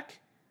footage back.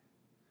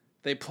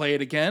 They play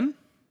it again.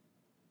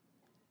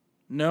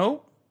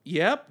 No.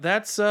 Yep.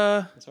 That's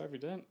Harvey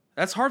Dent.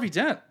 That's Harvey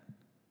Dent.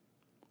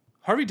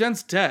 Harvey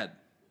Dent's dead.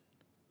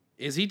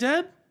 Is he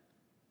dead?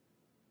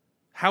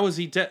 How is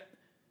he dead?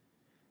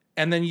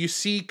 And then you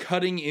see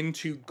cutting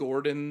into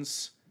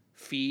Gordon's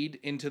feed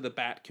into the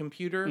Bat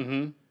computer.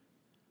 Mm-hmm.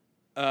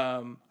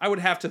 I would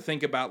have to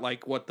think about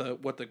like what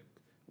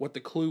the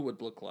clue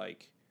would look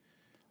like.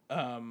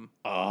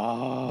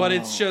 But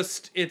it's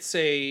just it's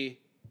a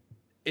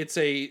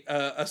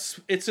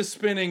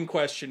spinning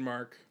question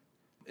mark.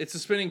 It's a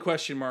spinning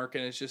question mark,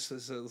 and it's just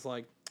it's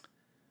like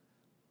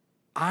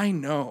I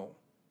know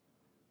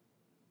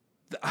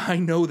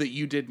that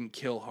you didn't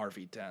kill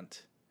Harvey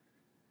Dent,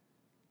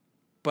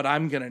 but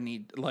I'm gonna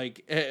need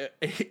like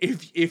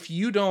if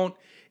you don't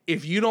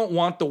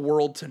want the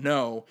world to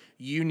know,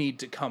 you need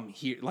to come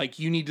here. Like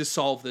you need to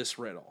solve this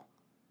riddle.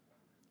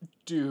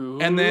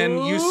 Dude. And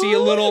then you see a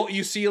little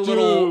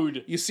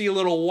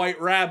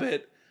white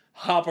rabbit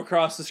hop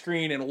across the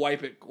screen and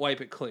wipe it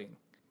clean.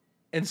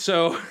 And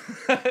so,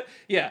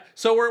 yeah.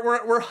 So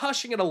we're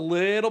hushing it a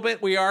little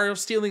bit. We are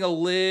stealing a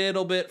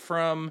little bit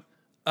from.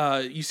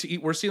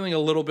 We're stealing a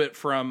little bit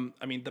from.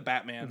 I mean, the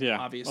Batman. Yeah,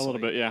 obviously a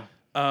little bit. Yeah.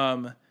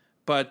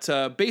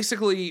 But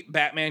basically,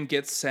 Batman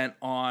gets sent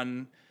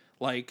on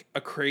like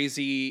a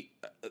crazy,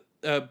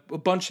 a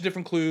bunch of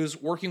different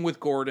clues, working with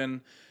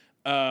Gordon,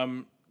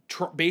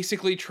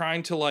 basically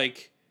trying to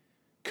like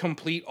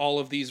complete all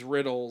of these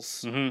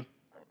riddles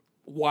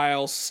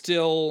while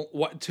still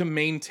to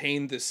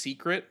maintain the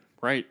secret.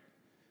 Right.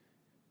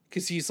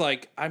 Because he's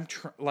like, I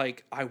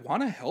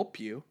want to help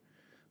you,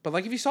 but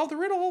like if you solve the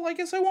riddle, I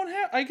guess I won't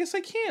have. I guess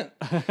I can't.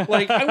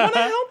 Like I want to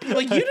help you.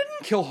 Like you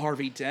didn't kill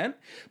Harvey Dent,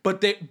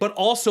 but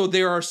also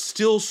there are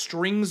still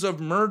strings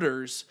of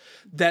murders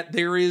that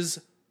there's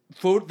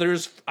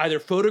either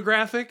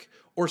photographic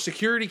or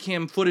security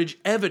cam footage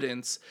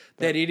evidence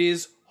that it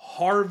is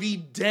Harvey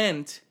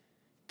Dent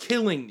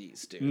killing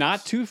these dudes.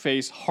 Not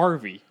Two-Face,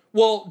 Harvey.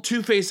 Well,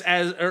 Two-Face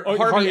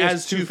Harvey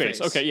as Two-Face.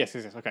 Okay, yes,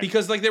 okay.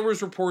 Because like there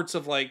was reports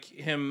of like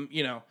him,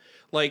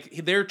 like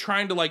they're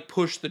trying to like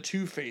push the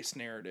Two-Face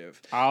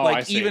narrative. Oh, like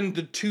I see. even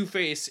the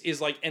Two-Face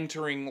is like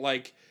entering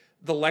like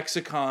the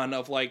lexicon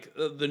of like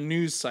the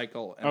news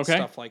cycle and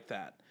stuff like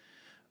that.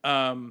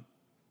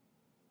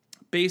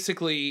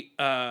 Basically,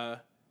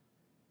 what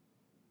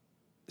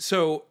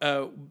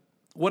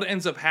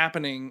ends up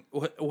happening?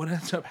 What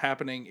ends up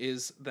happening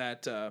is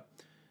that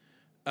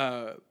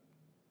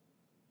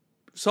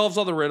solves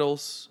all the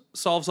riddles,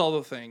 solves all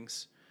the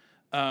things,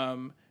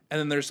 and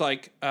then there's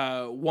like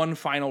one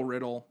final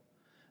riddle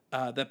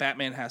that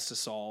Batman has to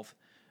solve,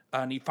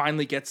 and he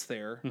finally gets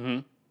there,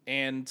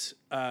 and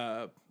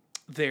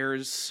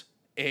there's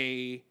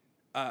a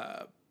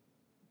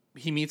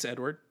he meets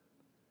Edward.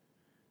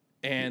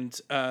 And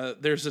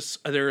there is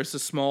a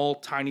small,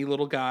 tiny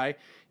little guy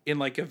in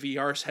like a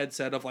VR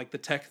headset of like the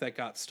tech that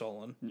got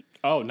stolen.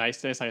 Oh,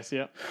 nice.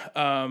 Yeah.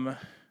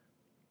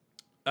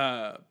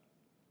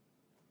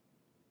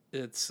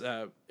 It's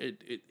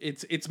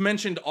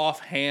mentioned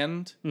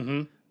offhand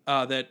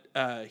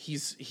that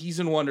he's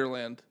in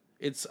Wonderland.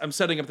 I'm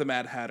setting up the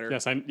Mad Hatter.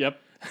 Yes. Yep.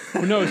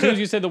 No, as soon as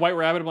you said the White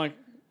Rabbit, I'm like,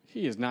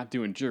 he is not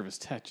doing Jervis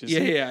Tetch. Is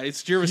he? Yeah.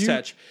 It's Jervis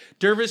Tetch.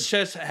 Jervis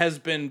Tetch has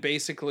been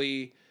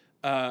basically.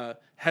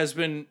 Has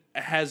been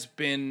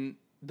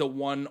the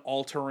one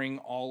altering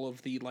all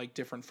of the like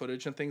different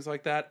footage and things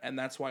like that, and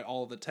that's why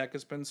all of the tech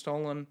has been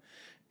stolen.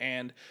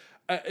 And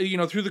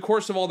through the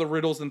course of all the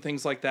riddles and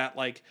things like that,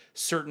 like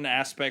certain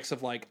aspects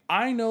of like,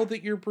 I know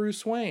that you're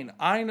Bruce Wayne.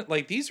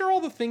 These are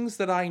all the things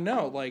that I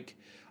know. Like,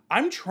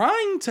 I'm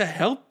trying to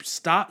help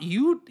stop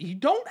you. You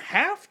don't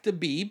have to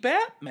be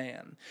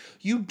Batman.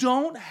 You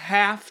don't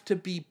have to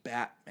be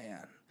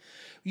Batman.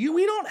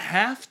 We don't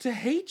have to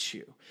hate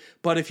you.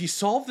 But if you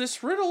solve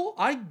this riddle,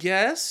 I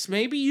guess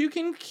maybe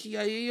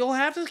you'll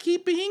have to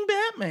keep being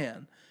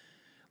Batman.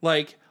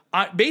 Like,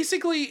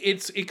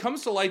 it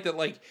comes to light that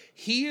like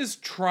he is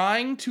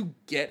trying to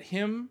get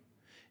him.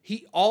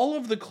 All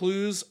of the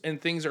clues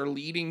and things are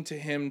leading to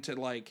him to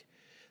like,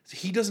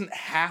 he doesn't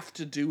have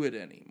to do it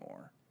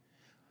anymore.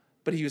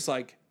 But he was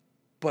like,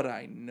 but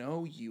I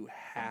know you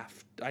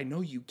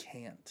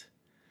can't.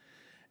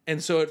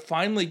 And so it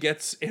finally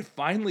gets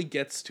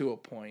to a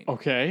point.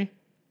 Okay.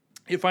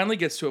 It finally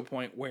gets to a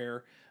point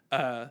where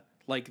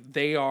like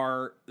they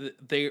are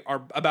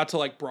about to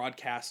like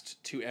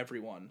broadcast to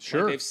everyone.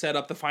 Sure. Like, they've set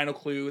up the final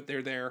clue.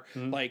 They're there.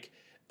 Like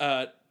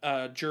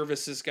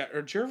Jervis has got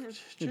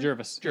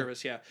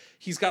Jervis, yeah.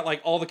 He's got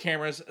like all the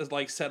cameras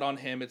like set on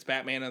him. It's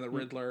Batman and the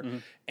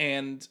Riddler.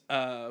 And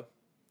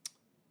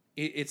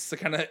it's the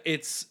kind of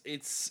it's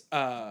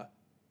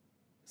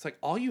like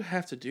all you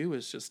have to do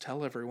is just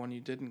tell everyone you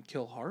didn't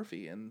kill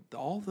Harvey, and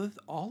all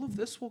of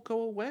this will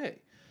go away.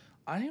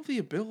 I have the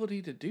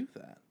ability to do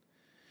that.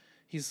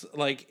 He's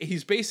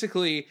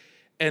basically,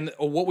 and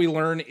what we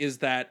learn is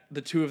that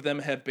the two of them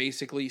have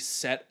basically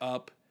set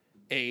up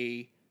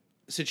a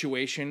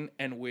situation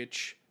in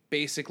which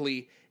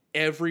basically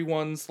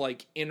everyone's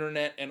like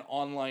internet and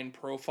online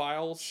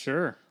profiles,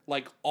 sure,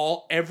 like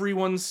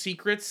everyone's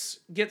secrets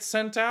get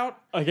sent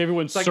out. Like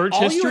everyone's like, search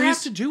all histories. All you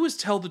have to do is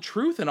tell the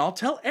truth, and I'll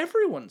tell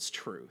everyone's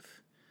truth.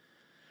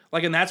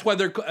 Like, and that's why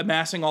they're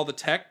amassing all the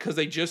tech, because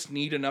they just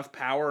need enough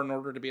power in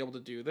order to be able to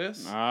do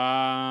this. Okay.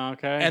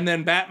 And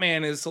then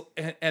Batman is,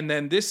 and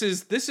then this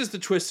is the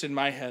twist in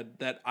my head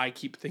that I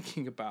keep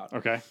thinking about.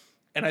 Okay.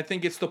 And I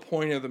think it's the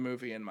point of the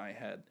movie in my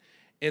head.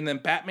 And then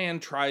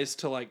Batman tries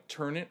to like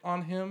turn it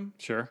on him.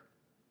 Sure.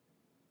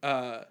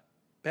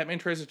 Batman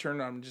tries to turn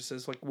it on him and just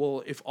says like,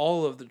 well, if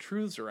all of the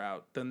truths are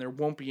out, then there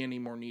won't be any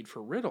more need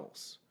for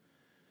riddles.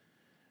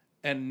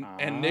 And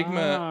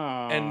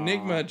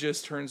Enigma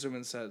just turns to him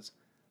and says,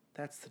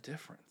 that's the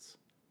difference.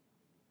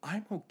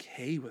 I'm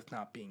okay with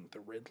not being the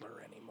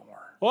Riddler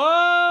anymore.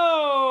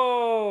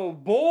 Whoa,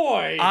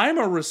 boy! I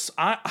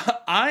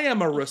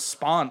am a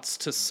response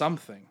to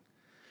something.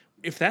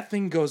 If that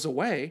thing goes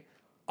away,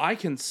 I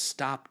can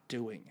stop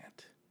doing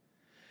it.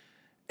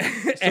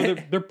 So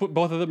they're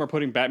both of them are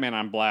putting Batman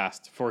on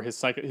blast for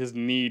his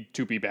need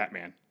to be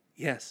Batman.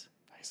 Yes.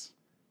 Nice.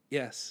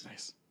 Yes.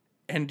 Nice.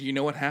 And do you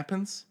know what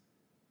happens?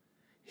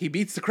 He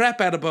beats the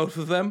crap out of both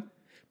of them,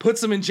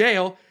 puts them in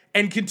jail,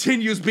 and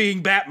continues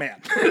being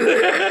Batman.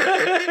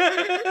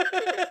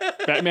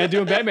 Batman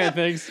doing Batman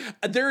things.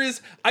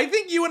 I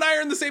think you and I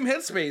are in the same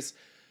headspace.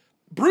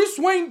 Bruce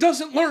Wayne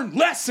doesn't learn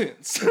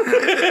lessons.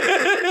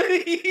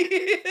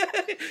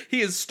 He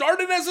has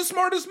started as the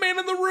smartest man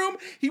in the room.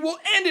 He will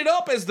end it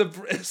up as the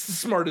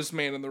smartest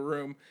man in the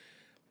room.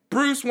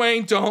 Bruce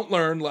Wayne don't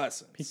learn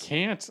lessons. He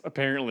can't,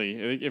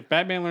 apparently. If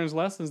Batman learns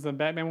lessons, then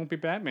Batman won't be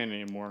Batman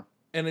anymore.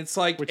 And it's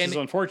like... Which is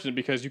unfortunate,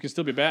 because you can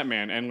still be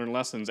Batman and learn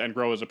lessons and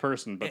grow as a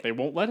person, but they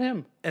won't let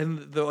him.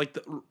 And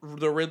the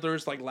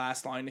Riddler's like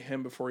last line to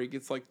him before he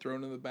gets like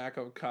thrown in the back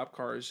of a cop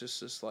car is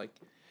just like,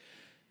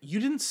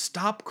 you didn't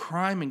stop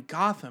crime in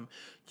Gotham.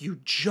 You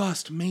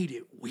just made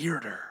it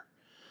weirder.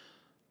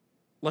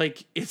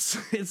 Like, it's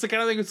the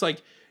kind of thing, it's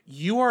like,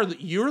 you're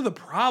the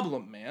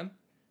problem, man.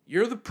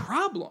 You're the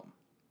problem.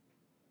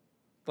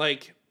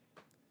 Like,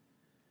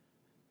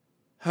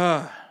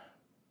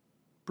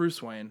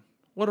 Bruce Wayne.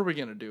 What are we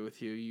gonna do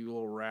with you, you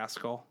little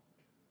rascal?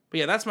 But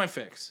yeah, that's my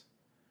fix.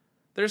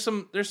 There's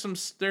some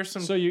tweaks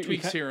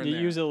here and there. You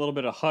use a little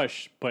bit of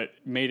Hush, but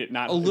made it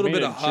not a little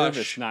bit of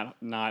Jervis, Hush,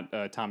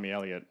 not Tommy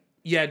Elliott.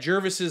 Yeah,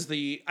 Jervis is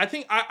the. I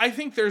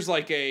think there's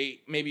like a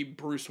maybe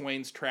Bruce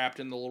Wayne's trapped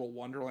in the little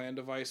Wonderland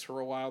device for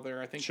a while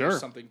there. I think Sure. there's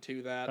something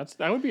to that.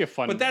 That would be a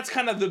fun. But that's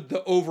kind of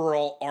the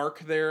overall arc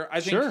there.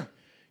 I think Sure.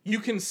 you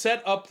can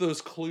set up those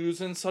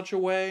clues in such a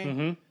way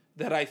Mm-hmm.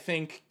 that I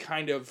think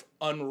kind of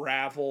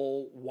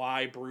unravel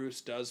why Bruce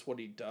does what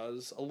he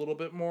does a little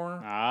bit more.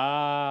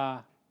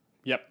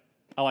 Yep.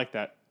 I like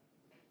that.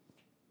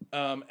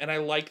 And I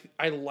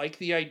like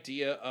the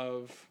idea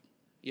of,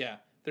 yeah.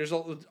 There's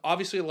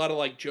obviously a lot of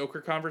like Joker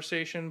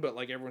conversation, but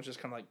like everyone's just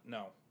kind of like,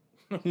 no,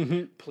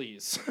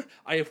 please.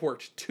 I have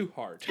worked too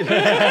hard.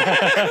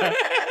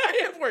 I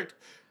have worked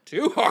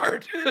too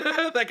hard.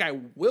 That guy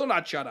will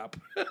not shut up.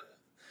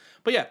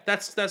 But yeah,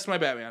 that's my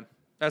Batman.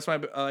 That's my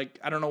like.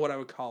 I don't know what I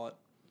would call it.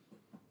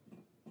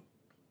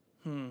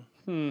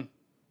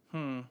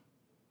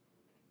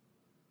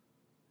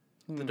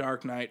 The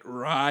Dark Knight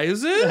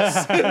Rises.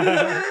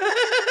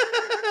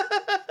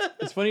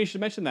 It's funny you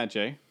should mention that,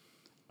 Jay,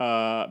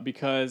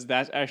 because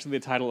that's actually the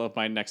title of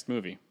my next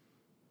movie.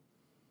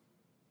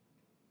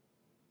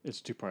 It's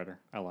a two-parter.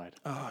 I lied.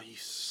 Oh, you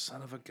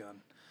son of a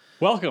gun!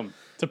 Welcome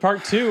to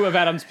part 2 of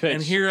Adam's pitch.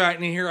 And here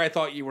I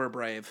thought you were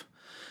brave.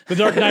 The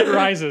Dark Knight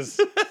Rises.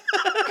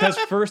 Because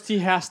first he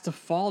has to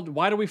fall.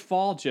 Why do we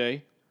fall,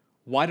 Jay?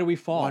 Why do we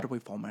fall? Why do we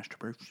fall, Master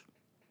Bruce?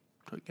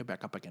 Get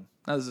back up again.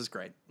 No, this is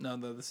great. No,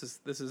 this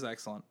is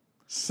excellent.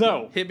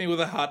 So Hit me with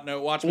a hot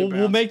note. Watch me bounce.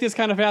 we'll make this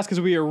kind of fast because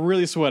we are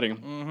really sweating.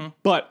 Mm-hmm.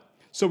 But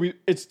so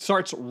it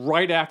starts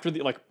right after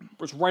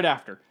it's right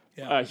after.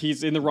 Yeah.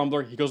 He's in the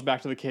Rumbler. He goes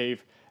back to the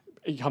cave.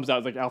 He comes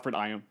out like, Alfred,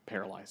 I am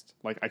paralyzed.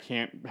 Like I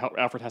can't.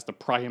 Alfred has to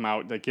pry him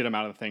out, like get him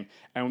out of the thing.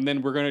 And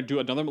then we're gonna do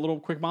another little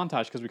quick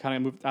montage because we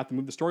kind of have to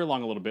move the story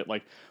along a little bit.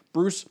 Like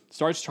Bruce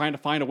starts trying to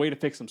find a way to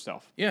fix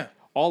himself. Yeah.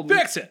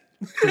 Fix it.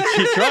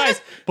 He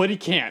tries, but he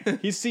can't.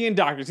 He's seeing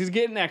doctors. He's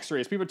getting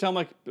X-rays. People tell him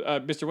like,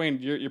 "Mr. Wayne,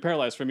 you're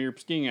paralyzed from your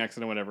skiing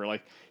accident, or whatever."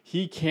 Like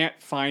he can't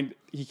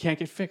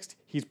get fixed.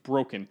 He's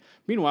broken.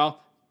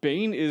 Meanwhile,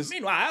 Bane's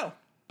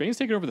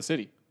taking over the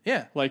city.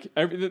 Yeah. Like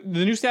the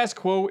new status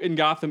quo in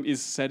Gotham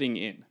is setting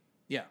in.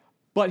 Yeah.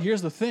 But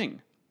here's the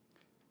thing: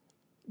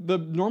 the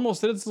normal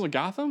citizens of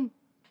Gotham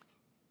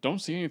don't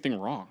see anything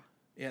wrong.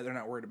 Yeah, they're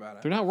not worried about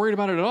it. They're not worried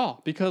about it at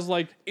all because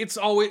like It's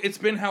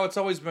been how it's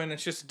always been.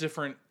 It's just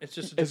different.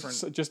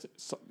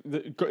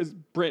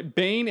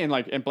 Bane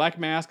and Black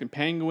Mask and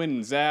Penguin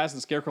and Zsasz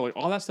and Scarecrow, like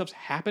all that stuff's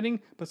happening,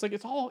 but it's like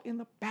it's all in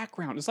the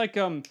background. It's like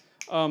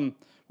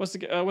what's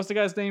the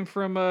guy's name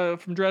from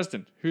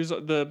Dresden? Who's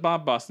the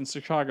mob boss in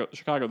Chicago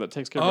that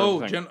takes care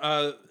of everything?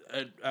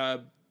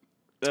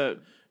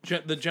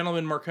 The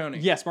gentleman Marconi.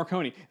 Yes,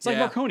 Marconi. It's like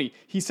Marconi.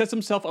 He sets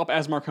himself up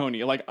as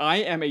Marconi. Like I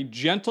am a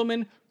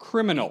gentleman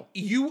criminal.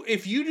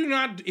 If you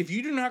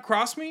do not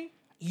cross me,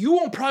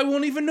 you probably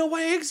won't even know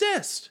I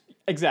exist.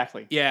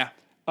 Exactly. Yeah.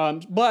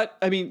 But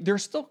I mean,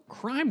 there's still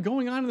crime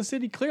going on in the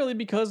city clearly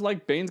because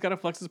like Bane's got to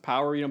flex his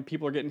power. You know,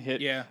 people are getting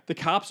hit. Yeah. The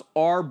cops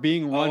are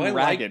being run I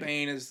ragged. like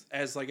Bane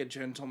as like a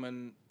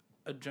gentleman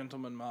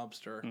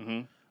mobster.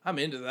 Mm-hmm. I'm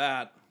into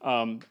that.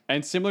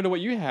 And similar to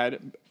what you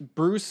had,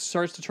 Bruce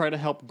starts to try to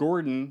help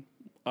Gordon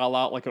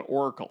out like an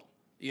oracle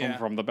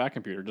from the back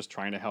computer, just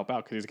trying to help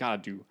out because he's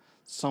got to do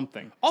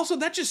something. Also,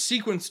 that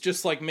sequence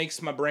just like makes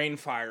my brain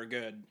fire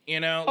good. You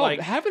know, like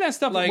having that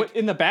stuff like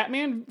in the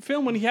Batman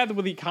film when he had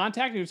with the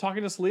contact and he was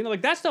talking to Selina,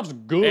 like that stuff's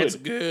good. It's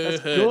good.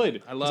 That's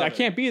good. I love it. I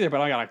can't be there,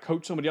 but I gotta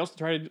coach somebody else to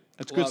try to.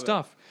 That's good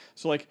stuff.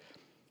 So like,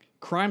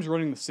 crime's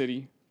running the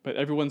city, but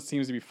everyone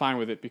seems to be fine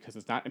with it because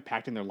it's not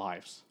impacting their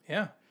lives.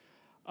 Yeah.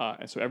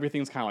 And so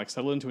everything's kind of like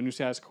settled into a new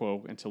status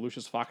quo until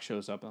Lucius Fox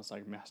shows up and it's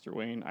like, Mr.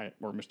 Wayne,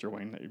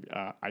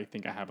 I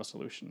think I have a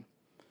solution.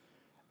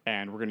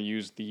 And we're going to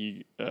use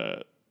the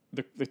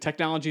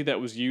technology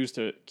that was used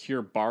to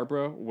cure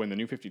Barbara when the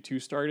New 52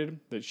 started,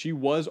 that she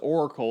was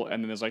Oracle,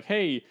 and then it's like,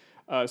 hey,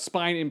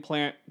 spine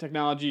implant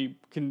technology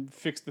can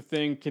fix the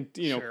thing,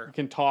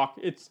 can talk.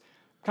 It's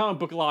comic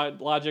book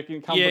logic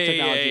and comic book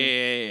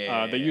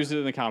technology. They use it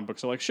in the comic book.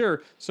 So like,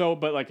 sure. So,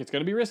 but like, it's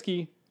going to be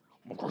risky.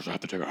 Of course, I have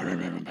to take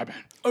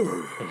Batman.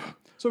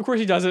 So of course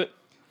he does it,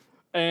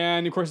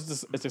 and of course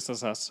it's a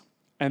success.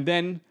 And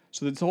then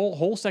so this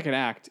whole second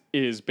act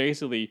is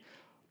basically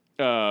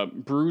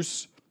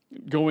Bruce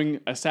going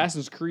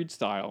Assassin's Creed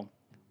style,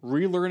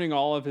 relearning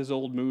all of his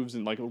old moves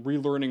and like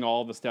relearning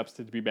all the steps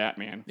to be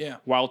Batman. Yeah.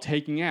 While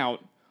taking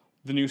out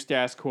the new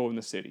status quo in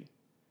the city,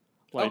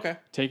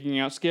 like taking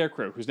out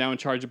Scarecrow, who's now in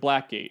charge of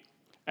Blackgate.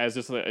 As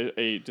just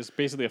just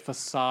basically a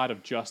facade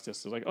of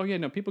justice. It's like, oh yeah,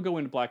 no, people go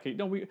into Blackgate.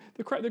 No,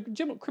 the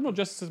criminal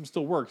justice system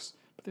still works,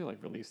 but they're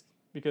like released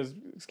because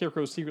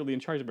Scarecrow is secretly in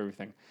charge of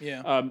everything.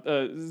 Yeah.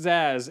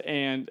 Zsasz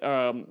and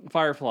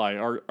Firefly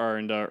are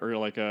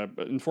like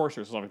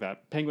enforcers or something like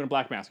that. Penguin and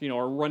Black Mask,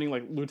 are running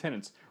like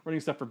lieutenants,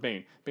 running stuff for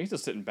Bane. Bane's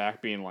just sitting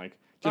back, being like,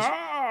 just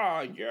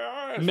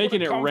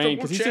making it rain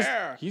because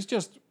he's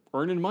just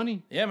earning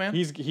money. Yeah, man.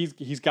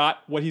 He's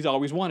got what he's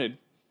always wanted: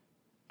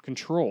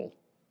 control.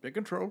 Big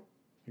control.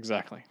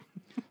 Exactly.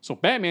 So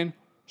Batman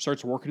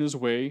starts working his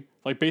way,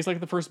 like basically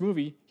like the first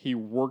movie, he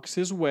works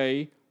his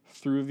way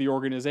through the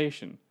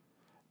organization.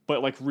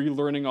 but like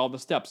relearning all the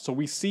steps. So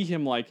we see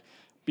him like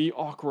be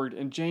awkward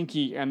and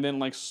janky, and then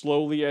like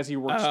slowly as he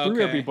works through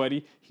okay.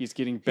 everybody, he's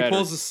getting better. He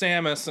pulls the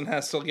Samus and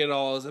has to get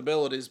all his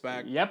abilities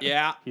back. Yep.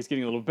 Yeah. He's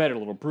getting a little better, a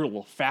little brutal, a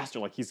little faster.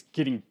 Like he's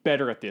getting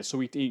better at this. So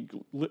he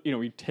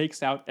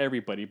takes out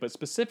everybody, but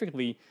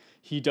specifically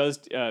he does.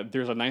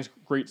 There's a nice,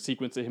 great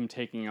sequence of him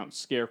taking out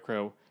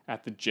Scarecrow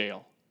at the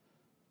jail.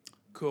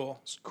 Cool.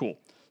 It's cool.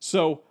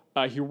 So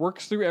he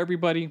works through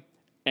everybody,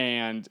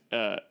 and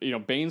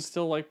Bane's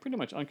still like pretty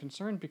much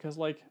unconcerned because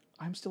like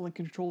I'm still in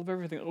control of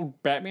everything. Oh,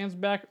 Batman's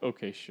back.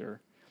 Okay, sure.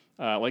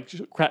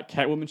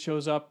 Catwoman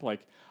shows up.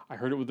 Like I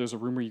heard there's a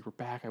rumor you were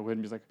back. I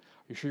wouldn't be like,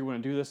 are you sure you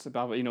want to do this?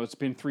 About it's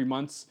been 3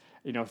 months.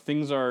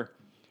 Things are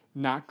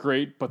not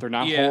great, but they're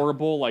not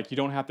horrible. Like you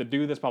don't have to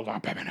do this. But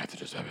Batman has to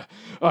do this.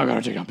 I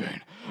gotta take down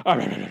Bane.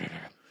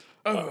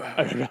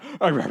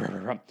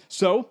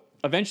 So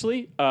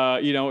eventually,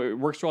 it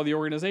works through all the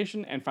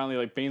organization, and finally,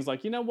 like Bane's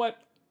like, you know what?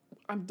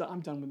 I'm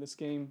done with this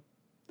game.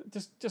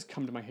 Just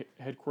come to my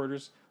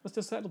headquarters. Let's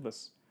just settle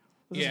this.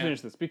 Let's just finish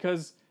this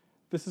because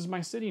this is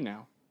my city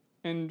now.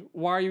 And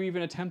why are you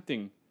even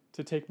attempting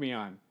to take me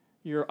on?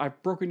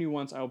 I've broken you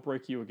once. I'll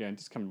break you again.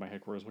 Just come to my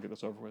headquarters. We'll get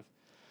this over with.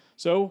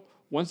 So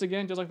once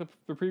again, just like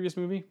the previous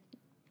movie,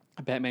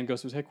 Batman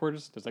goes to his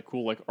headquarters. There's like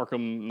cool like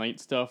Arkham Knight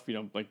stuff.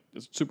 Like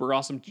it's super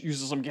awesome.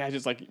 Uses some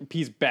gadgets. Like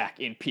he's back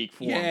in peak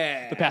form.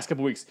 Yeah. The past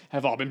couple weeks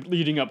have all been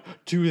leading up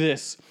to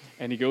this.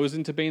 And he goes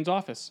into Bane's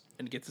office.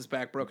 And gets his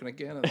back broken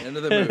again at the end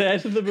of the movie. At the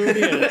end of the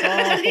movie, and it's all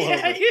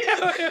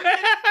over.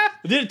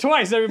 I did it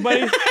twice,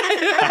 everybody.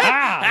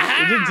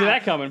 Ha-ha! Didn't see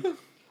that coming.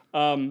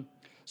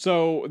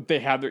 So they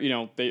have their,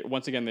 they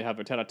have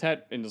their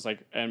tete-a-tete,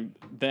 and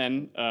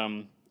then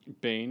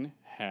Bane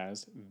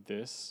has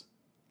this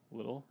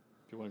little.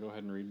 If you want to go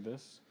ahead and read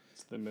this,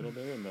 it's the middle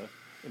there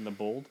in the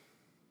bold.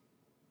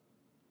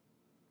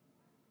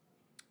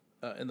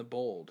 In the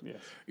bold. Yes.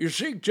 You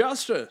seek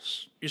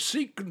justice. You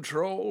seek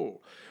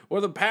control. Were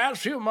the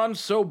past few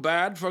months so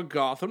bad for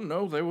Gotham?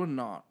 No, they were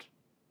not.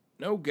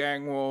 No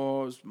gang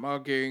wars,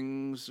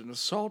 muggings, and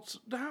assaults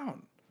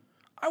down.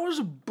 I was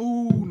a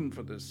boon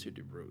for this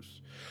city,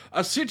 Bruce.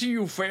 A city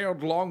you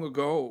failed long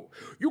ago.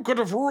 You could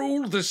have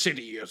ruled the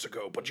city years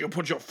ago, but you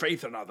put your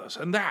faith in others,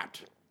 and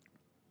that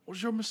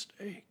was your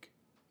mistake.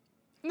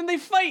 And then they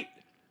fight.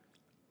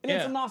 And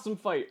it's Yeah. an awesome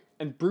fight.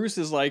 And Bruce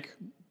is like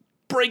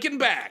Breaking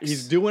backs.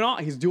 He's doing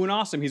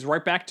awesome. He's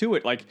right back to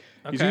it. Like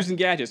he's using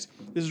gadgets.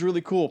 This is really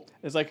cool.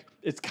 It's like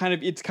it's kind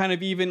of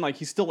even like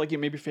he's still like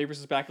maybe favors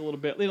his back a little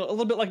bit. A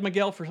little bit like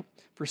Miguel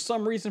for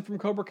some reason from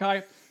Cobra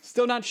Kai.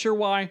 Still not sure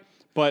why,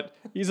 but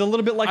he's a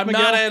little bit like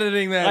Miguel. I'm not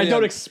editing that. I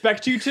don't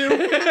expect you to.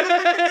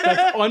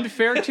 That's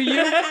unfair to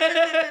you.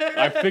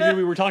 I figured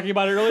we were talking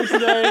about it earlier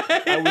today.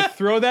 I would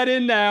throw that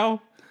in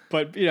now,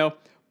 but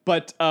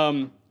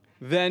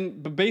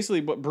But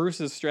basically what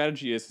Bruce's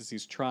strategy is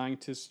he's trying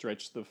to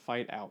stretch the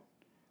fight out.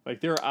 Like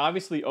there are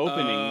obviously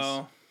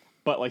openings,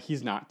 but like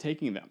he's not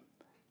taking them.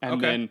 And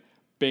then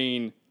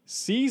Bane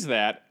sees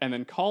that and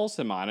then calls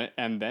him on it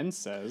and then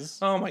says,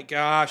 "Oh my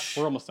gosh.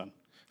 We're almost done."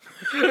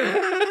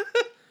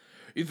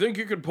 You think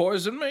you could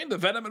poison me? The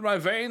venom in my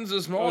veins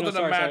is more than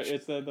a match." Sorry.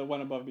 It's the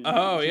one above me.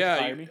 Oh,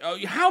 yeah.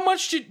 How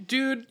much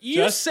dude,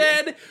 you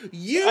said.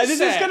 This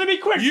is going to be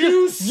quick.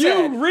 You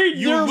said. You read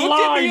your looked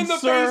lines, at me in the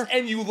sir. face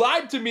and you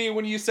lied to me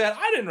when you said,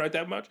 I didn't write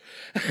that much.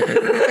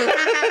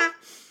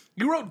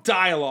 You wrote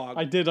dialogue.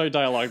 I did write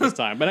dialogue this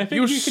time, but I think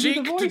You you can do seek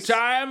the to voice.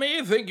 tire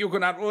me? Think you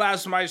can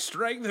outlast my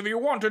strength? If you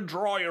want to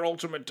draw your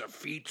ultimate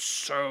defeat,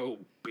 so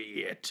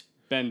be it.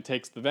 Ben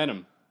takes the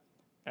venom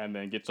and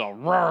then gets all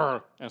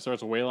roar and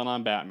starts wailing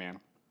on Batman.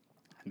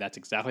 And that's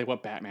exactly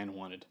what Batman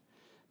wanted.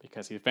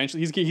 Because he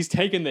eventually he's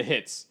taken the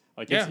hits.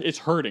 Like it's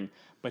hurting.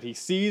 But he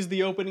sees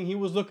the opening he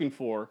was looking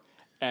for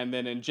and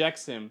then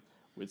injects him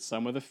with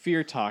some of the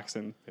fear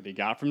toxin that he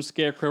got from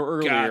Scarecrow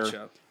earlier.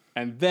 Gotcha.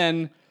 And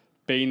then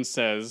Bane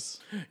says,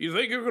 You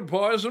think you could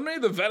poison me?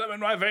 The venom in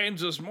my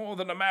veins is more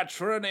than a match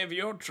for any of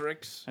your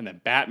tricks. and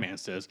then Batman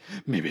says,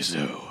 maybe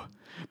so,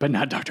 but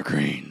not Dr.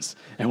 Crane's.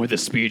 And with the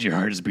speed your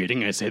heart is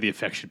beating, I say the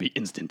effect should be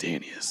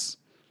instantaneous.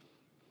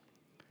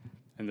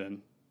 And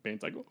then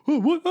Bane's like, oh,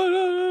 what?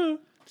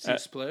 Does he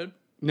explode?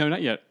 No,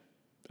 not yet.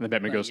 And then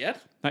Batman goes,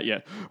 yet? Not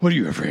yet. What are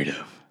you afraid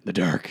of? The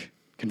dark?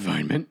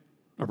 Confinement?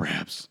 Or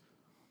perhaps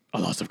a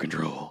loss of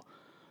control?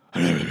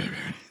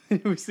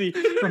 We see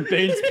from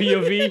Bane's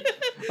POV,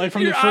 like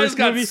from Your the eyes first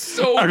got movie.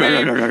 so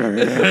big.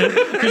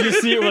 Can you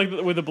see it like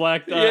with the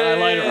black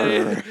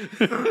eyeliner?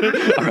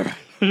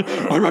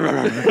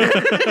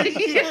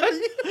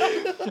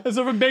 And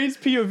so from Bane's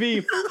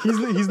POV,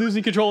 he's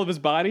losing control of his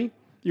body,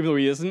 even though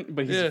he isn't.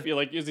 But he's feel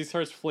like as he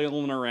starts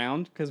flailing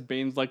around, because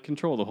Bane's like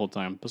control the whole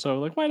time. So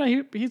like, why not?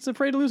 He's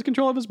afraid to lose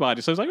control of his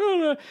body. So he's like, oh,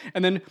 no.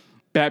 And then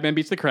Batman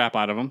beats the crap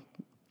out of him.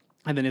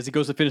 And then as he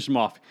goes to finish him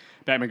off,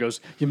 Batman goes,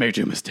 "You made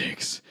two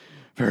mistakes.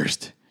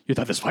 First, you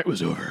thought this fight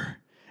was over.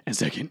 And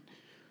second,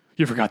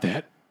 you forgot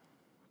that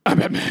I'm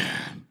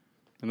Batman."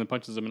 And then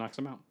punches him and knocks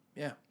him out.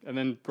 Yeah. And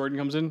then Gordon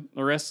comes in,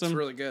 arrests him. It's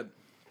really good.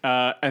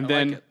 And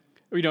then,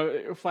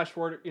 like flash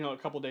forward, a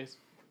couple days.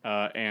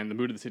 and the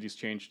mood of the city's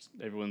changed.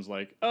 Everyone's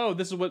like, oh,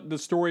 this is what the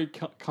story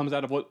comes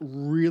out of what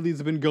really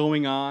has been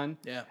going on.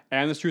 Yeah.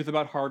 And the truth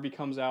about Harvey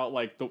comes out.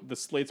 Like, the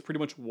slate's pretty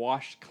much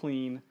washed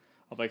clean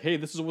of like, hey,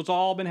 this is what's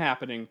all been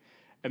happening.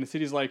 And the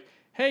city's like,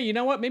 hey, you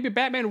know what? Maybe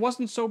Batman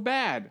wasn't so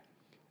bad.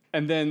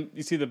 And then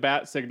you see the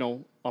bat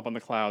signal up on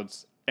the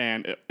clouds.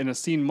 And in a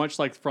scene much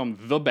like from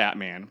The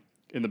Batman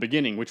in the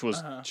beginning, which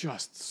was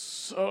just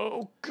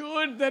so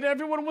good that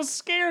everyone was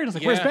scared. It's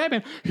like, where's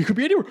Batman? He could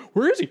be anywhere.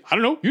 Where is he? I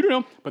don't know. You don't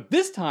know. But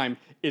this time,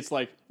 it's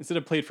like, instead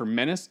of played for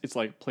menace, it's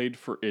like played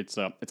for it's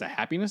a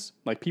happiness.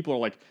 Like, people are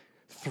like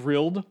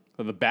thrilled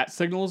that the bat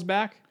signal is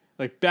back.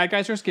 Like, bad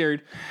guys are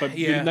scared, but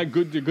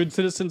the good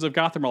citizens of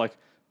Gotham are like,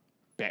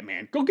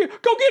 Batman, go get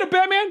it,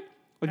 Batman.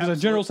 Like, there's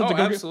a general sense of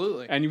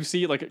absolutely. And you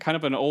see like kind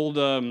of an old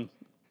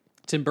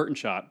Tim Burton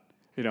shot,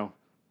 you know,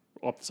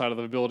 up the side of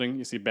the building.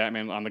 You see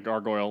Batman on the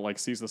gargoyle, like,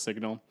 sees the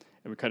signal,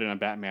 and we cut in on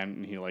Batman,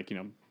 and he, like, you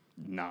know,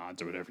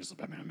 nods or whatever. He's like,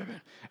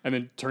 Batman. And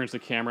then turns the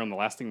camera, and the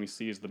last thing we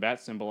see is the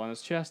bat symbol on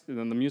his chest, and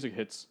then the music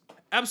hits.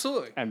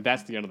 Absolutely. And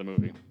that's the end of the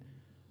movie.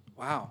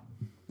 Wow.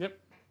 Yep.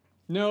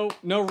 No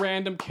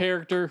random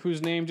character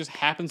whose name just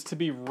happens to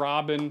be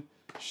Robin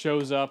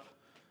shows up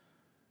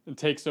and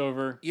takes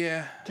over.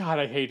 Yeah. God,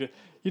 I hate it.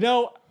 You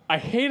know, I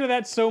hated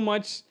that so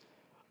much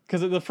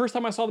because the first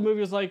time I saw the movie,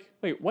 I was like,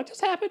 wait, what just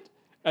happened?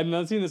 And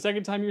then seeing the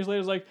second time years later, I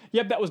was like,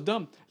 yep, that was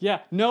dumb. Yeah,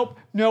 nope.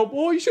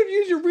 Oh, you should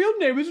use your real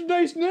name. It's a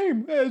nice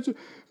name.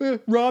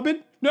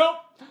 Robin. Nope.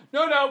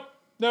 That's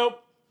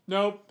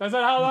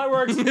not how that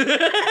works.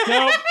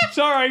 Nope.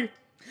 Sorry.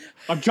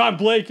 I'm John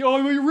Blake.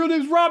 Oh, your real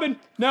name's Robin.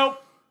 Nope.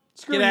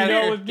 Screw Get you.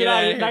 out of here. Get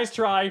out of here. Nice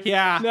try.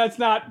 Yeah. That's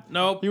not.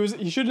 Nope.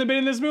 He shouldn't have been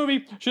in this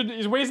movie.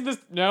 He's wasted this.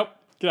 Nope.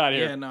 Get out of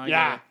here. Yeah, no, I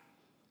get it.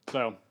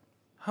 So.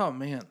 Oh,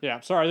 man. Yeah,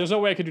 sorry. There's no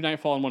way I could do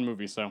Nightfall in one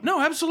movie, so.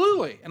 No,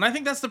 absolutely. And I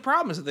think that's the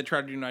problem is that they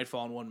try to do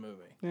Nightfall in one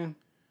movie. Yeah.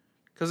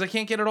 Because they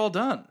can't get it all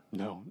done.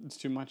 No, it's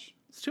too much.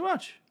 It's too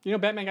much. You know,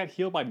 Batman got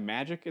healed by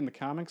magic in the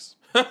comics?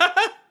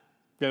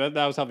 Yeah,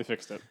 that was how they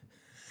fixed it.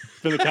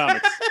 In the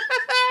comics.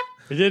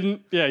 He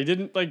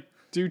didn't, like,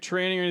 do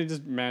training or anything,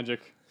 just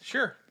magic.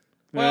 Sure.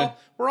 Well,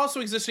 we're also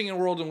existing in a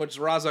world in which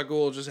Ra's al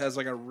Ghul just has,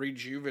 like, a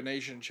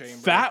rejuvenation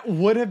chamber.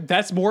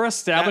 That's more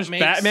established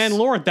Batman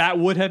lore. That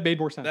would have made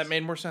more sense. That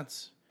made more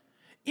sense.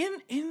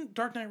 In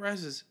Dark Knight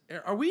Rises,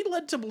 are we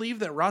led to believe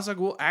that Ra's al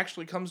Ghul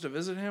actually comes to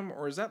visit him,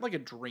 or is that like a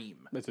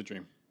dream? It's a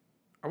dream.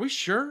 Are we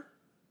sure?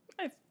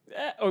 I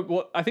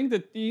think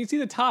that you see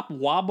the top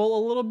wobble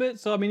a little bit,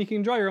 so I mean you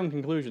can draw your own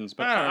conclusions,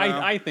 but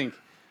I think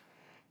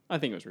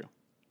it was real.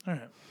 All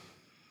right.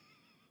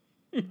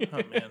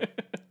 Oh man,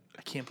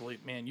 I can't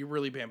believe, man, you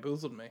really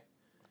bamboozled me.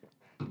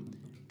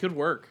 Good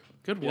work.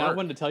 Good work. Yeah, I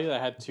wanted to tell you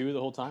that I had two the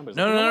whole time, but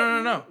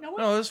No,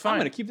 that's fine. I'm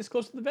gonna keep this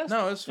close to the vest.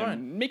 No, it's and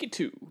fine. Make it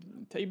two.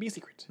 Tell you be a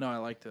secret. No, I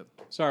liked it.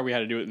 Sorry, we had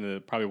to do it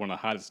in probably one of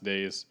the hottest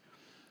days.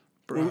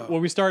 Bro.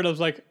 When we started, I was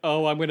like,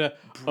 I'm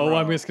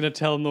just gonna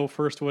tell them the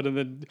first one and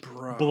then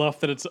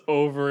bluff that it's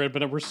over.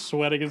 But we're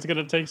sweating. It's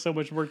gonna take so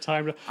much more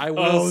time. I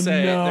will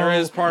say there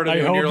is part of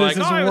you when you're like,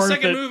 I have a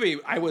second movie.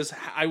 I was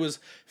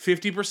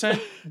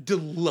 50%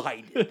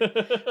 delighted.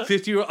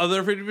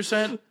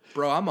 50%.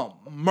 Bro, I'm gonna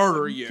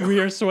murder you. We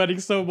are sweating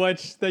so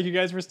much. Thank you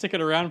guys for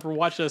sticking around, for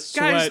watching us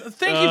sweat. Guys,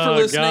 thank you for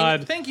listening.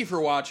 God. Thank you for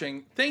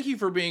watching. Thank you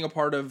for being a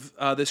part of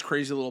this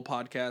crazy little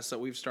podcast that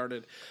we've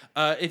started.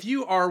 If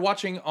you are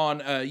watching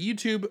on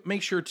YouTube,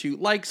 make sure to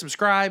like,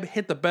 subscribe,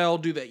 hit the bell,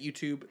 do that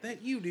YouTube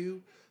that you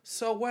do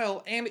so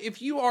well. And if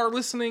you are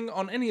listening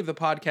on any of the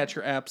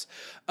podcatcher apps,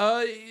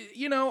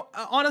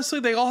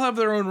 honestly, they all have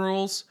their own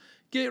rules.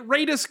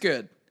 Rate us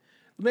good.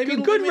 Maybe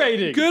good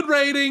rating. Good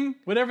rating.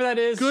 Whatever that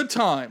is. Good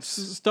times.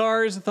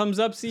 Stars, thumbs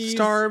up,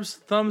 Stars,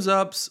 thumbs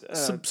ups.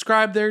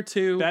 Subscribe there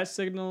too. Bat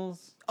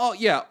signals. Oh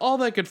yeah, all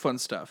that good fun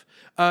stuff.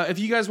 If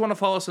you guys want to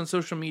follow us on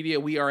social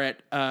media, we are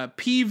at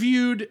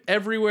PViewed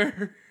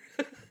everywhere,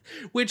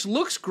 which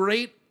looks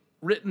great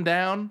written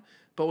down,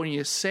 but when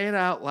you say it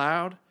out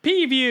loud,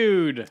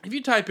 PViewed. If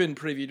you type in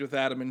 "Previewed with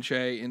Adam and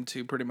Shay"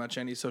 into pretty much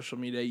any social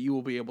media, you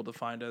will be able to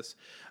find us.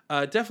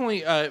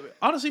 Definitely,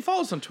 honestly,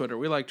 follow us on Twitter.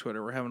 We like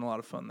Twitter. We're having a lot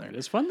of fun there. It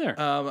is fun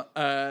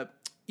there.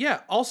 Yeah.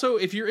 Also,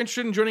 if you're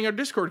interested in joining our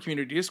Discord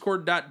community,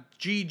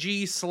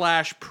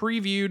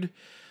 discord.gg/previewed,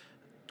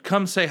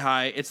 come say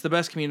hi. It's the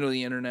best community on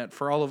the internet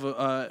for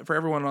for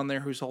everyone on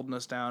there who's holding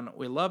us down.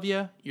 We love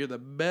you. You're the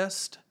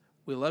best.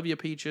 We love you,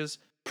 Peaches.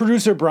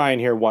 Producer Brian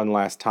here one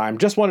last time.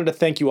 Just wanted to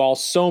thank you all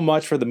so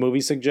much for the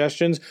movie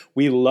suggestions.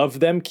 We love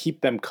them.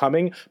 Keep them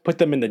coming. Put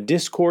them in the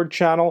Discord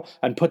channel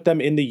and put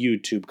them in the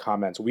YouTube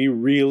comments. We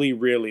really,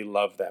 really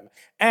love them.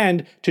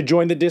 And to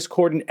join the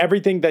Discord and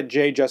everything that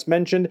Jay just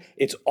mentioned,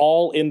 it's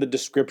all in the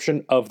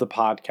description of the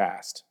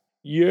podcast.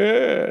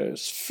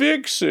 Yes,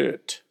 fix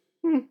it.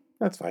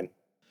 That's fine.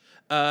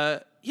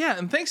 Yeah,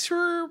 and thanks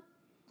for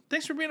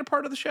being a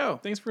part of the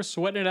show. Thanks for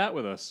sweating it out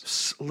with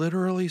us.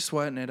 Literally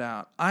sweating it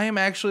out. I am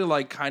actually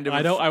like kind of.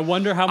 I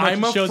wonder how much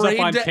it shows up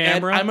on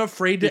camera. I'm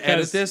afraid to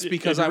edit this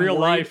because in I'm real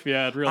worried, life.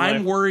 Yeah, in real life.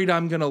 I'm worried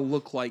I'm gonna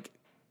look like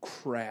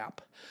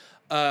crap.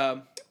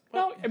 No,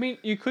 I mean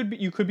you could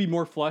be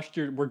more flushed.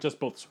 We're just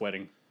both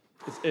sweating.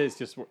 It's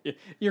just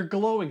you're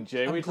glowing,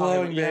 Jay. I'm What are you talking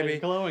glowing, about? Yeah, baby. you're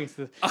glowing.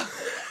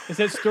 It's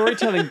that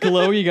storytelling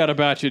glow you got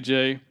about you,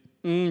 Jay.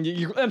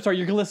 I'm sorry,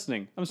 you're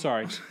glistening. I'm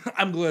sorry,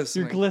 I'm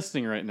glistening. you're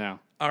glistening right now.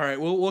 All right,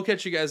 we'll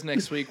catch you guys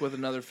next week with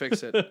another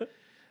Fix It.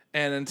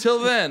 And until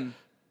then,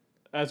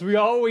 As we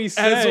always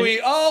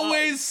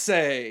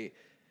say,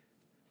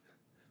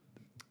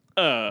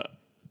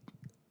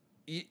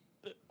 y-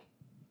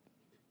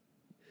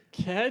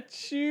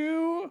 catch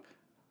you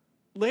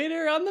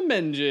later on the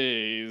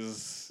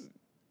Menjays.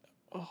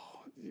 Oh.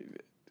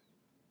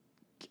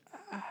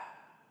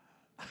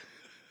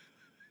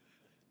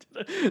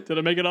 Did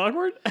I make it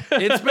awkward?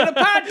 it's been a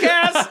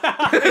podcast.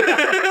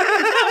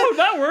 Oh,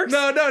 that works.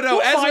 No.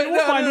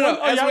 We'll find one.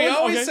 Oh, As yeah, we one?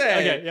 always Okay,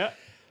 say, okay, yeah.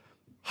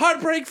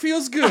 heartbreak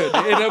feels good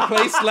in a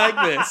place like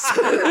this.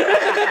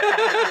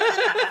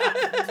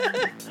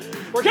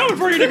 We're coming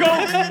for you, Nicole.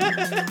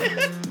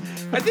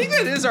 I think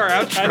that is our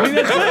outro. I think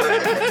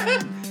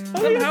that's it.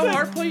 Somehow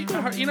heartbreak,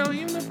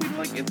 even if we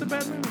like, it's a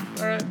bad movie.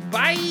 All right,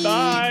 bye.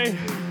 Bye.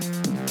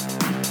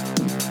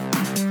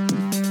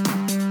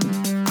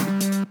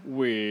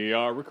 We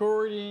are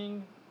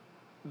recording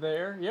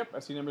there. Yep, I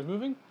see numbers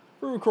moving.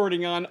 We're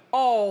recording on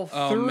all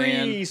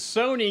three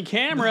Sony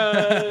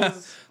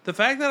cameras. The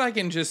fact that I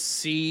can just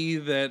see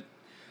that,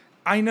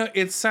 I know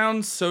it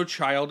sounds so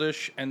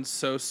childish and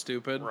so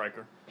stupid.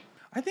 Riker.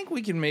 I think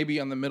we can maybe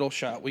on the middle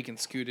shot, we can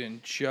scoot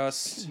in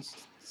just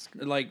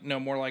like, no,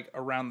 more like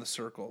around the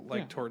circle,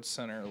 like towards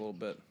center a little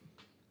bit.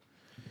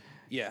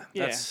 Yeah,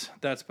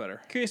 that's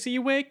better. Chrissy,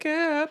 you wake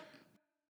up.